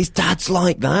 His dad's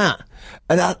like that.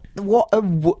 And what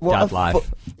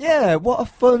a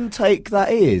fun take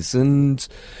that is, and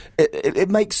it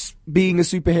makes being a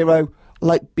superhero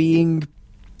like being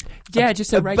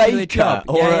just a regular job.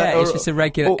 It's just a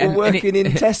regular or working in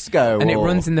Tesco, and it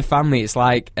runs in the family. It's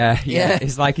like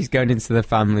it's like he's going into the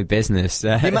family business.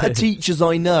 The amount of teachers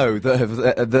I know that have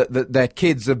that their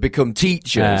kids have become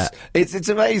teachers, it's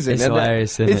amazing. It's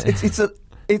hilarious.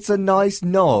 It's a nice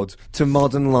nod to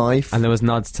modern life. And there was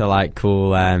nods to like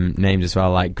cool names as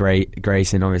well, like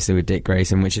Grayson, obviously with Dick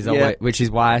Grayson, which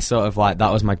is why I sort of like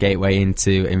that was my gateway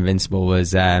into Invincible,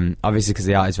 was obviously because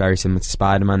the art is very similar to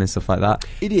Spider-Man and stuff like that.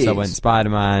 It is. So I went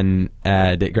Spider-Man,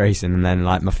 Dick Grayson, and then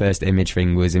like my first Image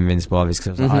thing was Invincible,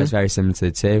 obviously because I was like, it's very similar to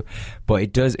the two. But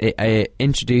it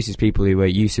introduces people who were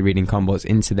used to reading comic books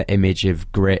into the Image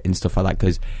of grit and stuff like that,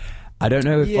 because I don't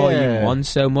know if Volume 1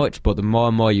 so much, but the more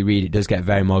and more you read, it does get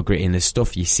very more gritty, and there's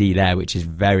stuff you see there which is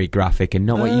very graphic and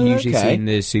not what you usually see in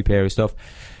the superhero stuff.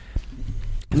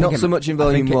 Not so much in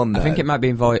Volume 1, though. I think it might be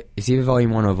in it's either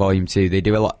Volume 1 or Volume 2. They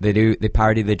do a lot. They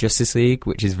parody the Justice League,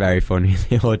 which is very funny.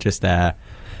 They all just it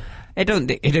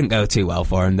didn't go too well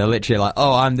for them. They're literally like,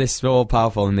 oh, I'm this all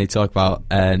powerful, and they talk about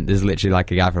there's literally like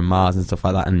a guy from Mars and stuff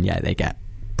like that, and they get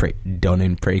done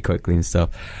in pretty quickly and stuff.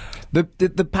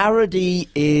 The parody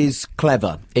is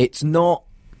clever. It's not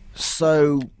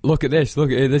so... Look at this.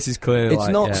 This is clear. It's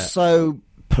not so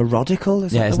parodical,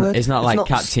 is that the word? It's not like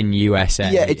Captain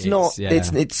USA. Yeah, it's not...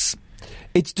 It's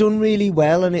done really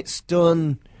well, and it's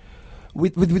done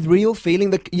with real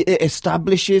feeling. It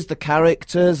establishes the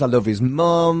characters. I love his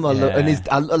mum.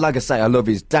 Like I say, I love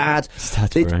his dad.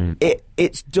 That's brilliant.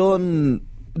 It's done...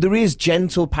 There is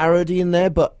gentle parody in there,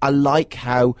 but I like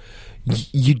how...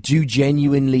 You do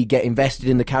genuinely get invested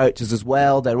in the characters as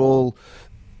well. They're all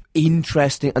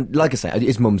interesting, and like I say,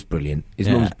 his mum's brilliant.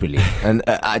 And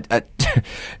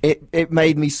it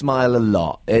made me smile a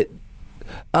lot. I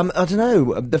don't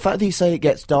know. The fact that you say it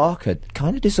gets darker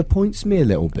kind of disappoints me a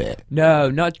little bit. No,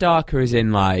 not darker as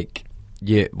in like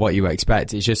what you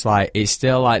expect. It's just like it's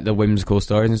still like the whimsical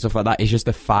stories and stuff like that. It's just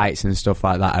the fights and stuff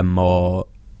like that are more.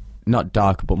 Not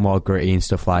darker, but more gritty and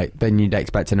stuff like than you'd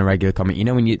expect in a regular comic. You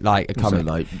know, when you like a comic,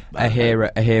 like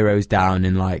a hero's down,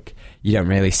 and like you don't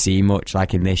really see much.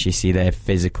 Like in this, you see their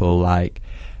physical like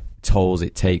tolls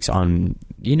it takes on,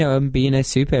 and being a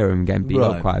superhero and getting beat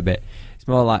up quite a bit. It's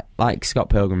more like Scott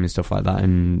Pilgrim and stuff like that,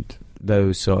 and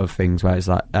those sort of things where it's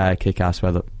like Kick-Ass,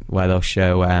 where they'll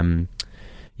show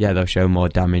they'll show more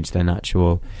damage than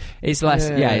actual. It's less.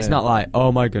 It's not like,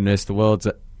 oh my goodness, the world's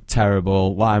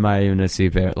terrible, why am I even a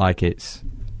superhero? Like it's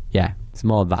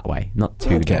more that way, not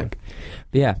too dark.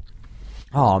 But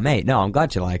oh mate, no, I'm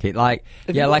glad you like it. Like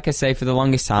like I say, for the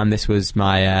longest time this was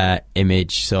my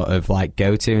Image sort of like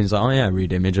go-to, and it's like, I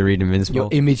read Image, I read Invincible. Your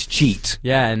Image cheat.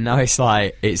 And now it's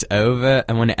like it's over,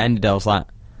 and when it ended I was like,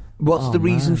 what's the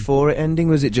reason for it ending?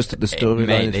 Was it just that the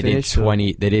storyline finished?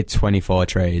 They did 24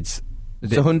 trades.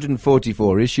 It's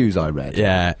 144 issues I read.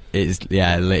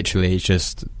 Literally it's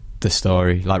just the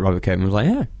story. Like Robert Kirkman was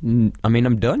like,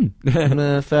 I'm done.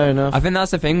 Fair enough. I think that's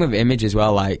the thing with Image as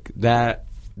well, like their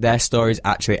stories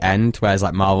actually end, whereas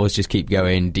like Marvel's just keep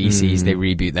going. DC's they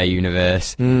reboot their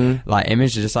universe. Like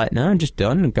Image is just like, no, I'm just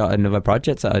done, got another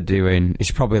project that I'm doing.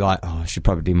 It's probably like, I should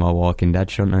probably do more Walking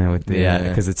Dead, shouldn't I, with the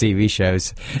because the TV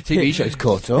shows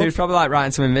caught up. He was probably like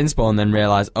writing some Invincible and then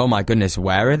realised, oh my goodness,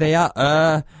 where are they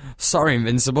at? Sorry,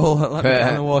 Invincible. Let me get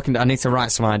on the Walking Dead. I need to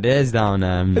write some ideas down.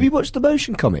 Have you watched the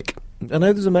motion comic? I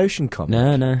know there's a motion comic.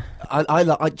 No.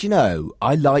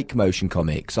 I like motion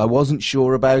comics. I wasn't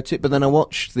sure about it, but then I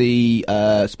watched the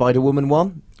Spider-Woman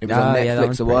one. It was on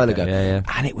Netflix a while ago,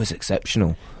 and it was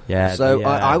exceptional. So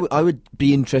I would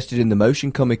be interested in the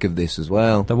motion comic of this as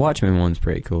well. The Watchmen one's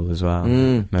pretty cool as well.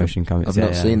 Motion comics. I've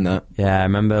not seen that. Yeah, I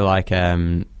remember like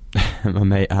my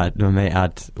mate had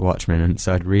Watchmen, and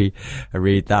so I'd read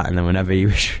that, and then whenever he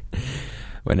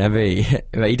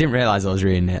didn't realise I was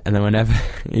reading it, and then whenever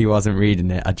he wasn't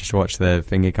reading it, I'd just watch the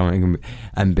finger comic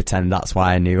and pretend that's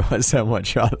why I knew so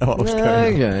much about what was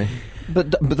going on.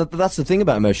 But that's the thing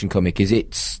about a motion comic, is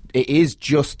it is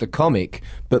just the comic,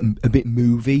 but a bit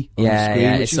movie on the screen.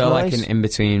 Yeah, it's sort of like an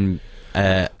in-between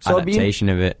adaptation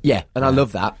of it. Yeah, and I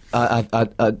love that.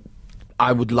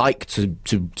 I would like to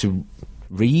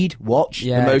watch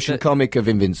the motion comic of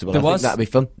Invincible. I think that'd be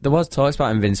fun. There was talks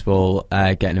about Invincible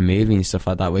getting a movie and stuff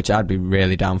like that, which I'd be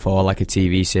really down for, like a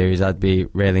TV series. I'd be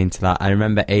really into that. I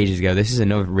remember ages ago, this is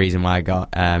another reason why I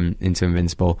got into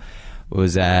Invincible,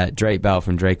 was Drake Bell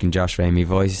from Drake and Josh fame.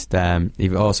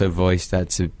 He also voiced,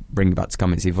 to bring it back to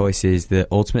comics, he voices the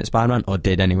Ultimate Spider-Man, or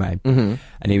did anyway. Mm-hmm.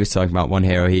 And he was talking about one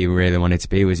hero he really wanted to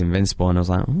be was Invincible, and I was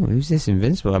like, oh, who's this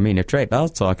Invincible? I mean, if Drake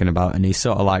Bell's talking about it and he's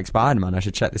sort of like Spider-Man, I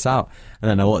should check this out. And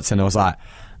then I looked and I was like,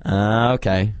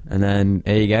 okay. And then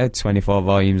here you go, 24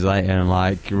 volumes later, and I'm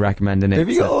like recommending it. Have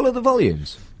you got all of the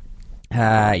volumes?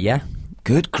 Yeah.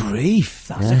 Good grief,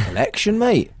 that's a collection,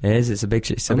 mate. It is, it's a big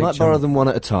shit. I might borrow them one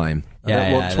at a time. I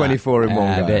don't want 24 in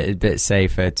one go. A bit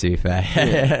safer, to be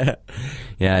fair.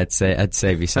 Yeah, I'd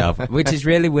save yourself. Which is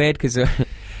really weird, because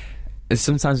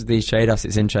sometimes with these trade-offs,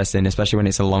 it's interesting, especially when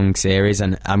it's a long series,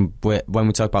 and when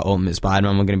we talk about Ultimate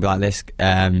Spider-Man, we're going to be like this,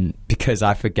 because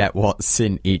I forget what's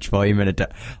in each volume, and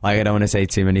I don't want to say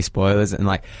too many spoilers, and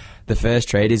like, the first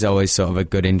trade is always sort of a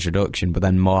good introduction, but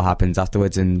then more happens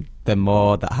afterwards, and the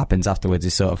more that happens afterwards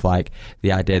is sort of like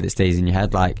the idea that stays in your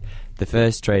head. Like, the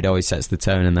first trade always sets the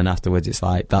tone, and then afterwards it's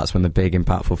like, that's when the big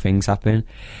impactful things happen.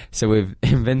 So with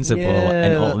Invincible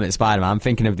and Ultimate Spider-Man, I'm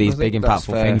thinking of these big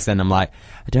impactful things, then I'm like,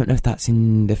 I don't know if that's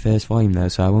in the first volume though,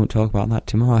 so I won't talk about that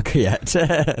to Mark yet.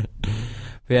 But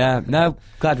yeah, no,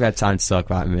 glad we had time to talk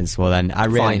about Invincible then. I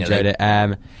really enjoyed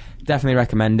it. Definitely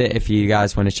recommend it if you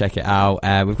guys want to check it out.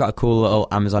 We've got a cool little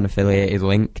Amazon affiliated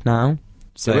link now.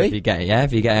 So if you get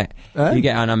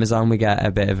it on Amazon, we get a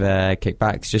bit of a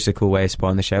kickback. It's just a cool way of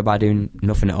supporting the show by doing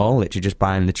nothing at all, literally just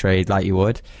buying the trade like you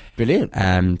would. Brilliant.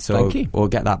 So Thank you. We'll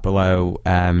get that below.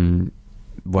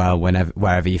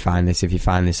 Wherever you find this, if you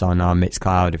find this on our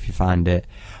Mixcloud, if you find it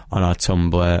on our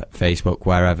Tumblr, Facebook,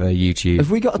 wherever, YouTube. Have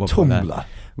we got a Tumblr?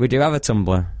 We do have a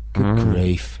Tumblr. Good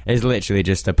grief! It's literally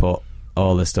just to put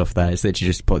all the stuff there. It's literally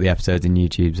just put the episodes and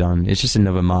YouTube's on. It's just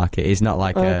another market. It's not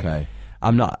like okay.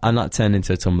 I'm not turning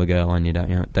into a Tumblr girl on you. Don't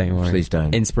you worry. Please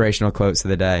don't. Inspirational quotes of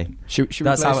the day.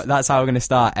 That's how we're going to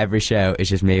start every show. It's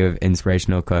just me with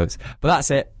inspirational quotes. But that's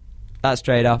it. That's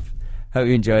Trade Off. Hope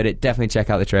you enjoyed it. Definitely check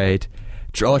out the trade.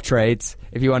 Draw trades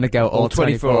if you want to go all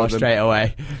 24 straight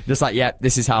away. Just like, yeah,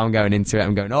 this is how I'm going into it.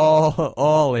 I'm going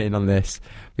all in on this.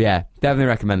 But yeah, definitely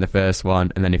recommend the first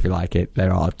one, and then if you like it,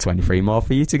 there are 23 more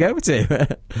for you to go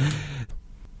to.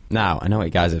 Now, I know what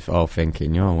you guys are all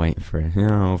thinking. You're all waiting for it.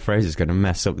 Oh, Fraser's going to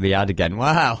mess up the ad again.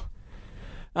 Wow.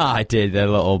 I did a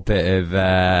little bit of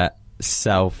I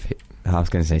was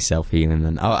going to say self-healing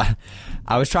then. I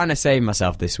was trying to save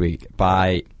myself this week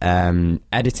by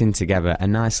editing together a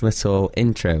nice little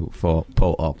intro for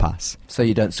Pull or Pass. So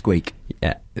you don't squeak.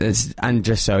 Yeah, and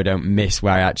just so I don't miss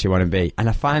where I actually want to be. And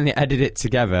I finally edited it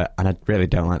together, and I really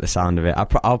don't like the sound of it.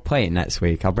 I'll play it next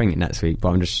week. I'll bring it next week, but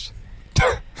I'm just...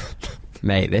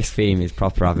 Mate, this theme is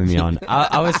proper having me on.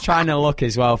 I was trying to look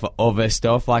as well for other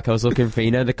stuff. Like, I was looking for,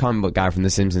 the comic book guy from The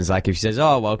Simpsons. Like, if he says,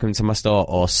 oh, welcome to my store,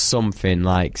 or something,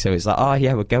 like, so it's like, oh,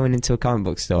 yeah, we're going into a comic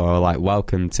book store, or, like,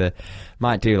 welcome to...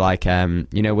 Might do, like, Willy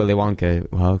Wonka,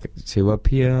 welcome to a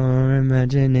pure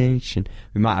imagination.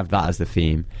 We might have that as the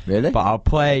theme. Really? But I'll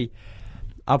play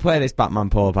this Batman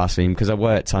Pull Pass theme, because I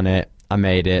worked on it, I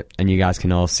made it, and you guys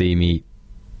can all see me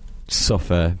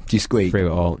suffer. Do you squeak through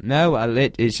it all? No,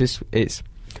 it's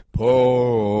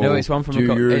Paul. No, it's one from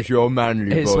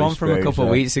it's one from a couple of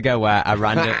weeks ago where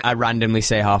I randomly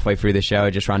say halfway through the show, I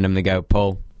just randomly go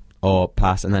Pull or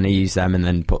Pass, and then I use them and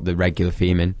then put the regular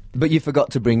theme in. But you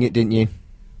forgot to bring it, didn't you?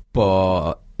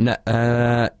 But no,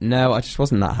 I just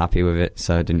wasn't that happy with it,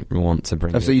 so I didn't want to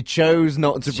bring it. So you chose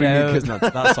not to bring it?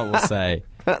 That's what we'll say.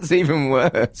 That's even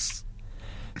worse.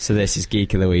 So this is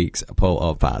Geek of the Week's Pull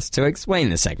or Pass. To explain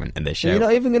the segment of this show, you're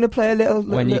not even going to play a little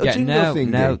jingle thing?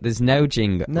 No, there's no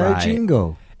jingle. No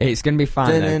jingle. It's going to be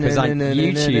fine though, because on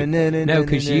YouTube,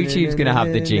 because YouTube's going to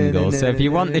have the jingle. So if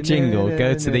you want the jingle,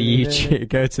 go to the YouTube.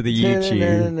 Go to the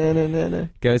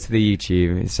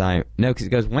YouTube. It's like because it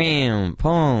goes wham,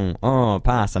 pull, or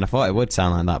pass, and I thought it would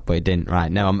sound like that, but it didn't.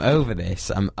 Right, no, I'm over this.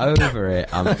 I'm over it.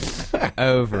 I'm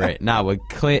over it. Now we're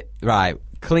clear. Right,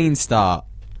 clean start.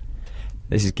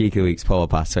 This is Geek of the Week's Pull or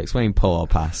Pass. So explain Pull or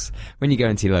Pass. When you go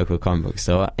into your local comic book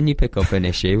store and you pick up an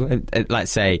issue,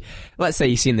 let's say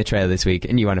you've seen the trailer this week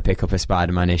and you want to pick up a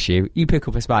Spider-Man issue. You pick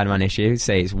up a Spider-Man issue,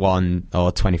 say it's 1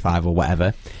 or 25 or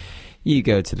whatever. You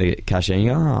go to the cashier and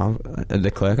you go,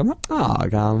 the clerk, I'm like,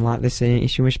 I like this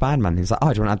issue with Spider-Man. He's like, do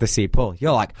you want to have to see Pull?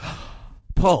 You're like,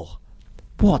 Pull?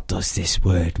 What does this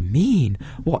word mean?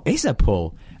 What is a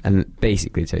pull? And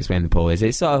basically, to explain the pool, is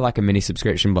it's sort of like a mini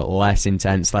subscription, but less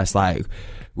intense, less like,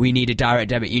 we need a direct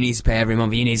debit, you need to pay every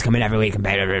month, you need to come in every week and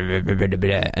pay,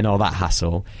 and all that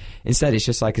hassle. Instead, it's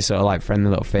just like a sort of like friendly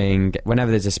little thing.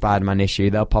 Whenever there's a Spider-Man issue,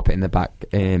 they'll pop it in the back,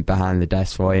 behind the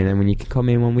desk for you, and then when you can come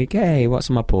in one week, hey, what's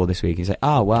on my pool this week? You say,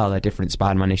 oh, well, a different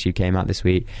Spider-Man issue came out this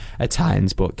week, a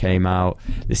Titans book came out.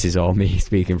 This is all me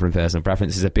speaking from personal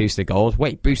preference. There's a Booster Gold.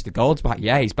 Wait, Booster Gold's back?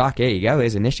 Yeah, he's back. Here you go.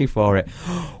 There's an issue for it.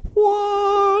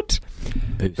 What?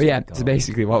 But yeah, so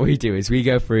basically what we do is we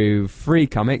go through free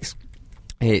comics.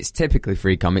 It's typically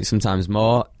free comics, sometimes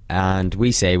more, and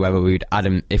we say whether we would add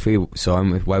him, if we saw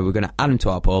him, whether we're going to add him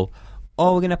to our poll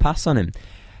or we're going to pass on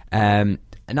him.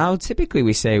 Now, typically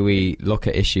we say we look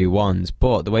at issue ones,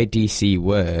 but the way DC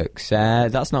works,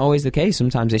 that's not always the case.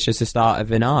 Sometimes it's just the start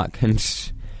of an arc,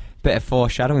 and bit of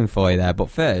foreshadowing for you there. But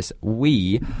first,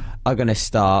 we are going to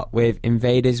start with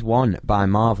Invaders 1 by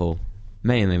Marvel.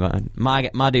 Mainly,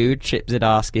 my dude, Chip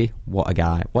Zdarsky, what a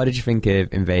guy. What did you think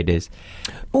of Invaders?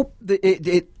 Well,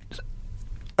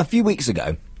 a few weeks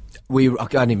ago, I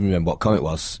can't even remember what comic it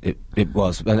was. It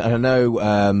was, and I know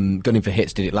Gunning for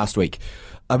Hits did it last week.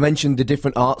 I mentioned the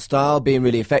different art style being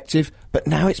really effective, but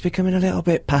now it's becoming a little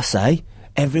bit passé.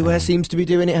 Everywhere seems to be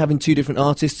doing it, having two different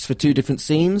artists for two different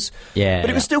scenes. Yeah.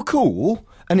 But it was still cool,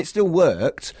 and it still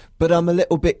worked, but I'm a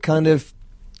little bit kind of...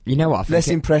 You know what? Less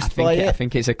impressed by it. I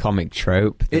think it's a comic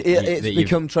trope. It's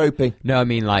become tropey. No, I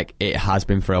mean, like, it has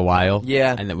been for a while.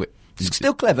 Yeah. And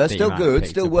still clever, still good,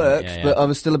 still works, but I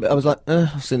was still a bit... I was like,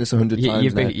 I've seen this 100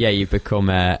 times now. You've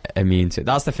become immune to it.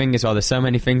 That's the thing as well. There's so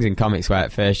many things in comics where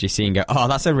at first you see and go, oh,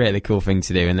 that's a really cool thing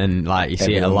to do, and then, like, you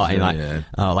see it a lot in,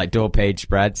 like double page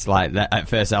spreads. Like, at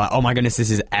first they're like, oh my goodness,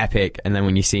 this is epic, and then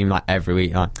when you see them, like, every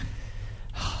week, like...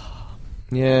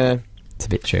 yeah... It's a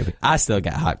bit true. I still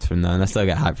get hyped from them, and I still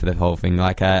get hyped for the whole thing.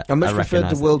 Like, I much preferred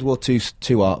the World War II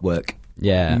artwork.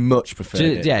 Yeah, much preferred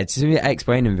it. Yeah, to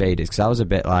explain Invaders, because I was a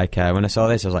bit like when I saw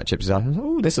this, I was like, Chips,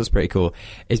 oh, this looks pretty cool.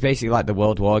 It's basically like the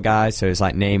World War guys, so it's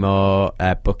like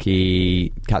Namor,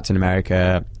 Bucky, Captain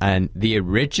America, and the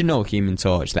original Human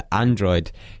Torch, the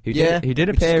android, who did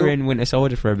appear in Winter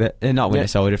Soldier for a bit. Not Winter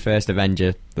Soldier, First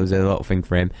Avenger. There was a little thing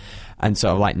for him, and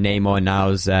sort of like Namor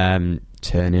now's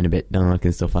turning a bit dark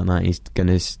and stuff like that. He's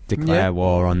gonna declare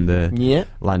war on the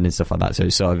land and stuff like that. So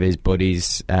it's sort of his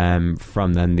buddies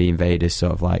from then the Invaders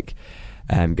sort of like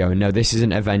going, no, this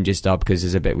isn't Avengers job, because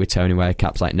there's a bit with Tony where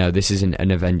Cap's like, no, this isn't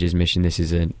an Avengers mission, this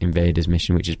is an Invaders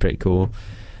mission, which is pretty cool.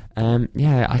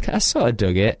 I sort of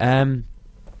dug it. I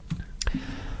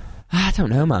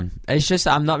don't know, man. It's just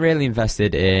I'm not really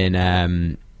invested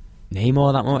in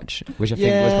Namor that much, which I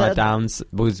think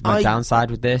was my downside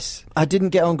with this. I didn't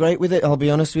get on great with it, I'll be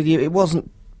honest with you. It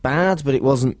wasn't bad, but it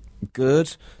wasn't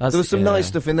good. There was some nice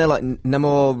stuff in there, like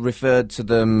Namor referred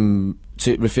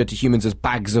to humans as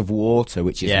bags of water,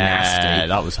 which is nasty. Yeah,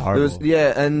 that was horrible.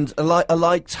 And I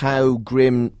liked how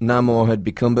grim Namor had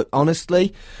become, but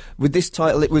honestly, with this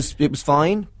title, it was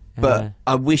fine. But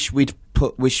I wish we'd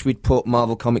put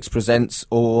Marvel Comics Presents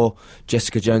or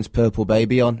Jessica Jones' Purple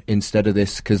Baby on instead of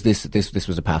this, because this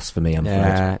was a pass for me, I'm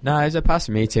afraid. No, it was a pass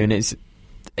for me too, and it's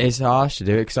harsh to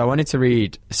do it, because I wanted to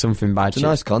read something by... It's a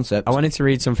nice concept. I wanted to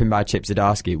read something by Chip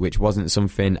Zdarsky, which wasn't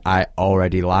something I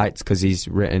already liked, because he's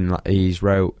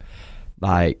wrote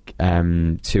like 2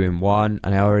 in 1,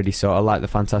 and I already sort of like the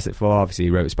Fantastic Four. Obviously,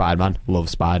 he wrote Spider-Man, love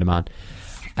Spider-Man.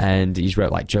 And he's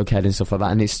wrote like Jughead and stuff like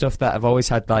that, and it's stuff that I've always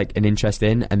had like an interest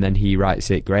in, and then he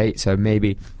writes it great, so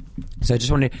maybe... So I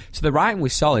just wanted... So the writing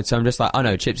was solid, so I'm just like, oh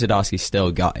no, Chip Zdarsky still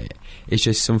got it. It's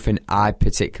just something I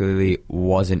particularly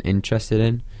wasn't interested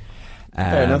in.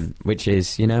 Fair enough. Which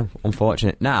is,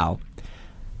 unfortunate. Now,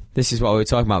 this is what we were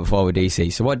talking about before with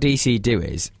DC. So what DC do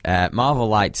is, Marvel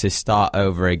like to start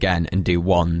over again and do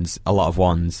a lot of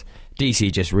ones. DC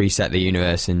just reset the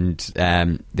universe, and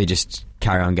they just...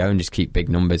 carry on going, just keep big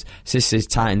numbers. So this is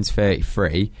Titans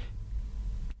 33.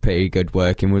 Pretty good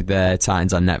working with the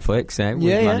Titans on Netflix.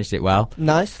 We've managed it well.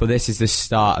 Nice. But this is the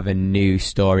start of a new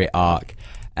story arc.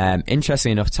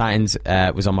 Interestingly enough, Titans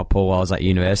was on my pull while I was at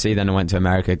university. Then I went to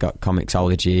America, got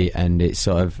Comixology, and it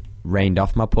sort of rained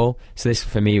off my pull. So this,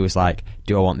 for me, was like,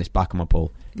 do I want this back on my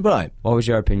pull? Right. What was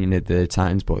your opinion of the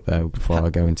Titans book, though, before I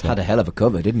go into Had a hell of a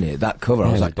cover, didn't it? That cover,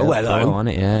 I was like, oh, hello. On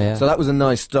it, yeah. So that was a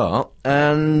nice start.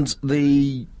 And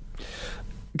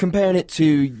comparing it to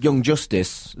Young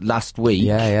Justice last week...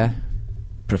 Yeah.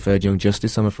 Preferred Young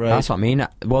Justice, I'm afraid. That's what I mean.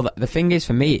 Well, the thing is,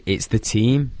 for me, it's the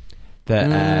team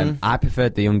that I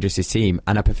preferred the Young Justice team,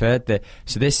 and I preferred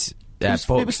so this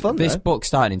It was fun, this though. book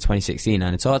started in 2016,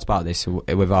 and I talked about this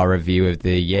with our review of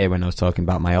the year when I was talking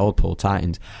about my old Pool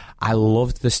Titans. I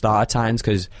loved the start of Titans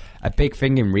because a big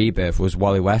thing in Rebirth was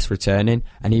Wally West returning,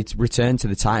 and he'd returned to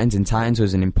the Titans, and Titans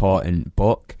was an important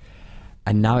book.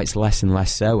 And now it's less and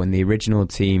less so, and the original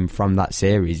team from that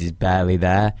series is barely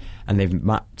there, and they've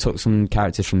took some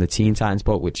characters from the Teen Titans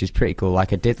book, which is pretty cool.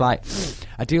 Like I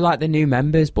do like the new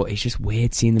members, but it's just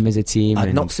weird seeing them as a team.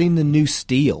 I'd not seen the new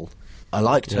Steel. I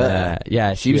liked her.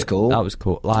 Yeah, she was cool. That was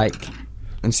cool. Like,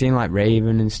 and seeing like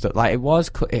Raven and stuff. Like it was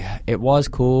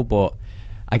cool, but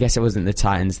I guess it wasn't the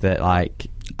Titans that like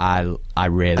I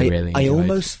really enjoyed. I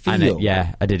almost feel.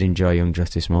 And I did enjoy Young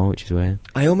Justice more, which is weird.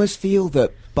 I almost feel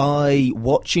that by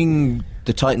watching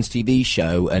the Titans TV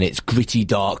show and its gritty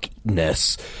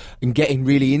darkness and getting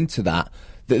really into that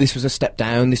this was a step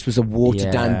down, this was a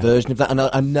watered down version of that. And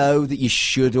I know that you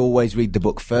should always read the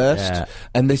book first,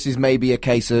 and this is maybe a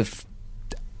case of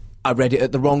I read it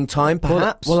at the wrong time,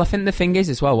 perhaps. Well, I think the thing is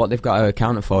as well, what they've got to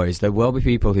account for is there will be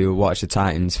people who watch the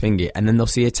Titans thingy, and then they'll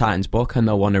see a Titans book and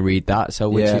they'll want to read that. So,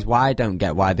 which is why I don't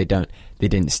get why they didn't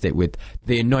stick with.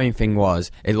 The annoying thing was,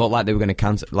 it looked like they were going to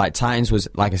cancel. Like Titans was,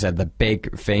 like I said, the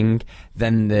big thing.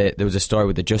 Then there was a story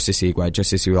with the Justice League where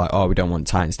Justice League were like, "Oh, we don't want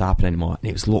Titans to happen anymore,"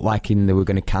 and it looked like they were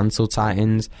going to cancel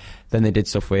Titans. Then they did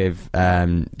stuff with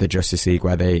the Justice League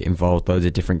where they involved loads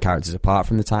of different characters apart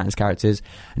from the Titans characters,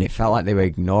 and it felt like they were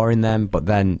ignoring them. But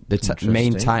then the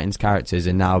main Titans characters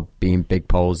are now being big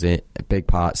parts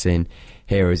in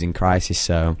Heroes in Crisis.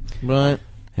 So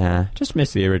yeah, just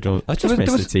miss the original. I just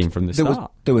miss the team from the start.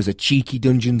 There was a cheeky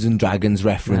Dungeons and Dragons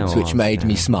reference which made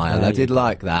me smile. I did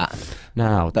like that.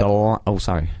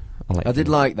 Sorry. I did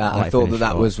like that. I thought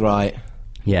that was right.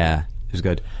 Yeah, it was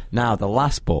good. Now the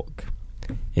last book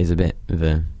is a bit of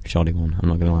a shoddy one, I'm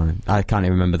not going to lie. I can't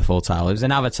even remember the full title. It was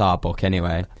an Avatar book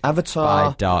anyway. Avatar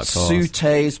by Dark Horse.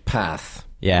 Sute's Path.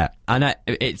 Yeah, and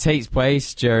it takes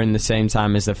place during the same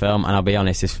time as the film, and I'll be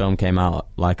honest, this film came out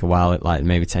like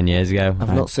maybe 10 years ago.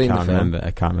 I've not seen the film.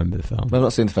 I can't remember the film. I've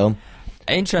not seen the film.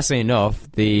 Interestingly enough,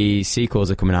 the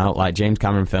sequels are coming out. Like James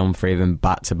Cameron filmed 3 of them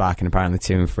back to back, and apparently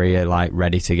 2 and 3 are like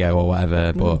ready to go or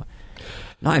whatever, but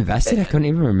not invested. I couldn't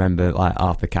even remember like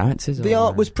half the characters. The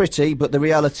art was pretty, but the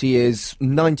reality is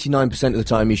 99% of the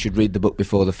time you should read the book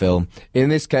before the film. In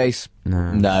this case,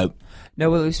 no. No,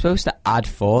 well, it was supposed to add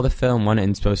for the film, wasn't it?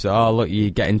 And supposed to, look, you're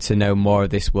getting to know more of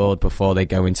this world before they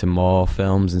go into more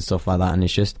films and stuff like that. And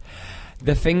it's just,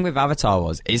 the thing with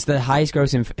Avatar it's the highest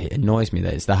grossing, it annoys me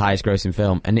that it's the highest grossing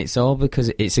film. And it's all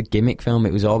because it's a gimmick film.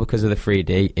 It was all because of the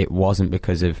 3D. It wasn't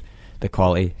because of the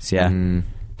quality. So yeah, I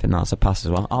think that's a pass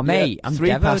as well. Oh, mate, I'm 3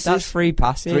 passes. That's 3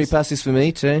 passes. 3 passes for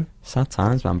me too. Sad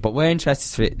times, man. But we're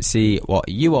interested to see what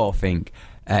you all think.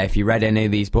 If you read any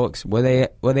of these books, were they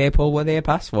a pull? Were they a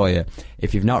pass for you?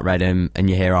 If you've not read them and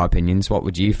you hear our opinions, what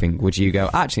would you think? Would you go,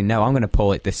 actually, no, I'm going to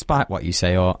pull it despite what you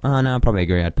say, or, oh, no, I probably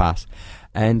agree, I'd pass.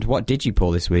 And what did you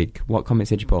pull this week? What comics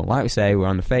did you pull? Like we say, we're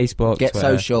on the Facebook, Get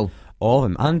Twitter, Social, all of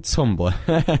them, and Tumblr.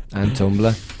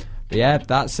 But yeah,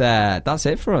 that's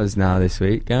it for us now this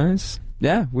week, guys.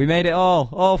 Yeah, we made it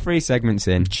all 3 segments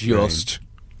in. Just.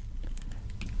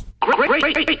 Cut!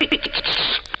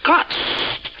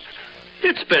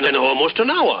 It's been almost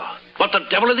an hour. What the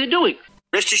devil are they doing?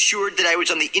 Rest assured that I was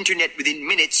on the internet within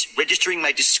minutes, registering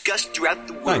my disgust throughout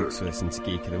the world. Thanks for listening to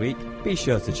Geek of the Week. Be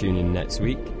sure to tune in next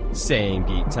week. Same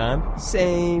geek time,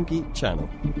 same geek channel.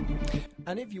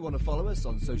 And if you want to follow us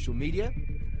on social media,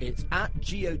 it's at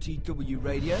GOTW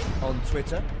Radio on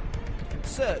Twitter.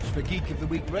 Search for Geek of the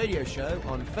Week Radio Show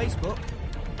on Facebook.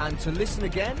 And to listen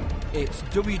again, it's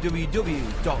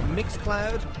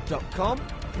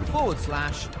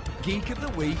www.mixcloud.com/Geek of the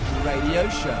Week Radio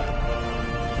Show.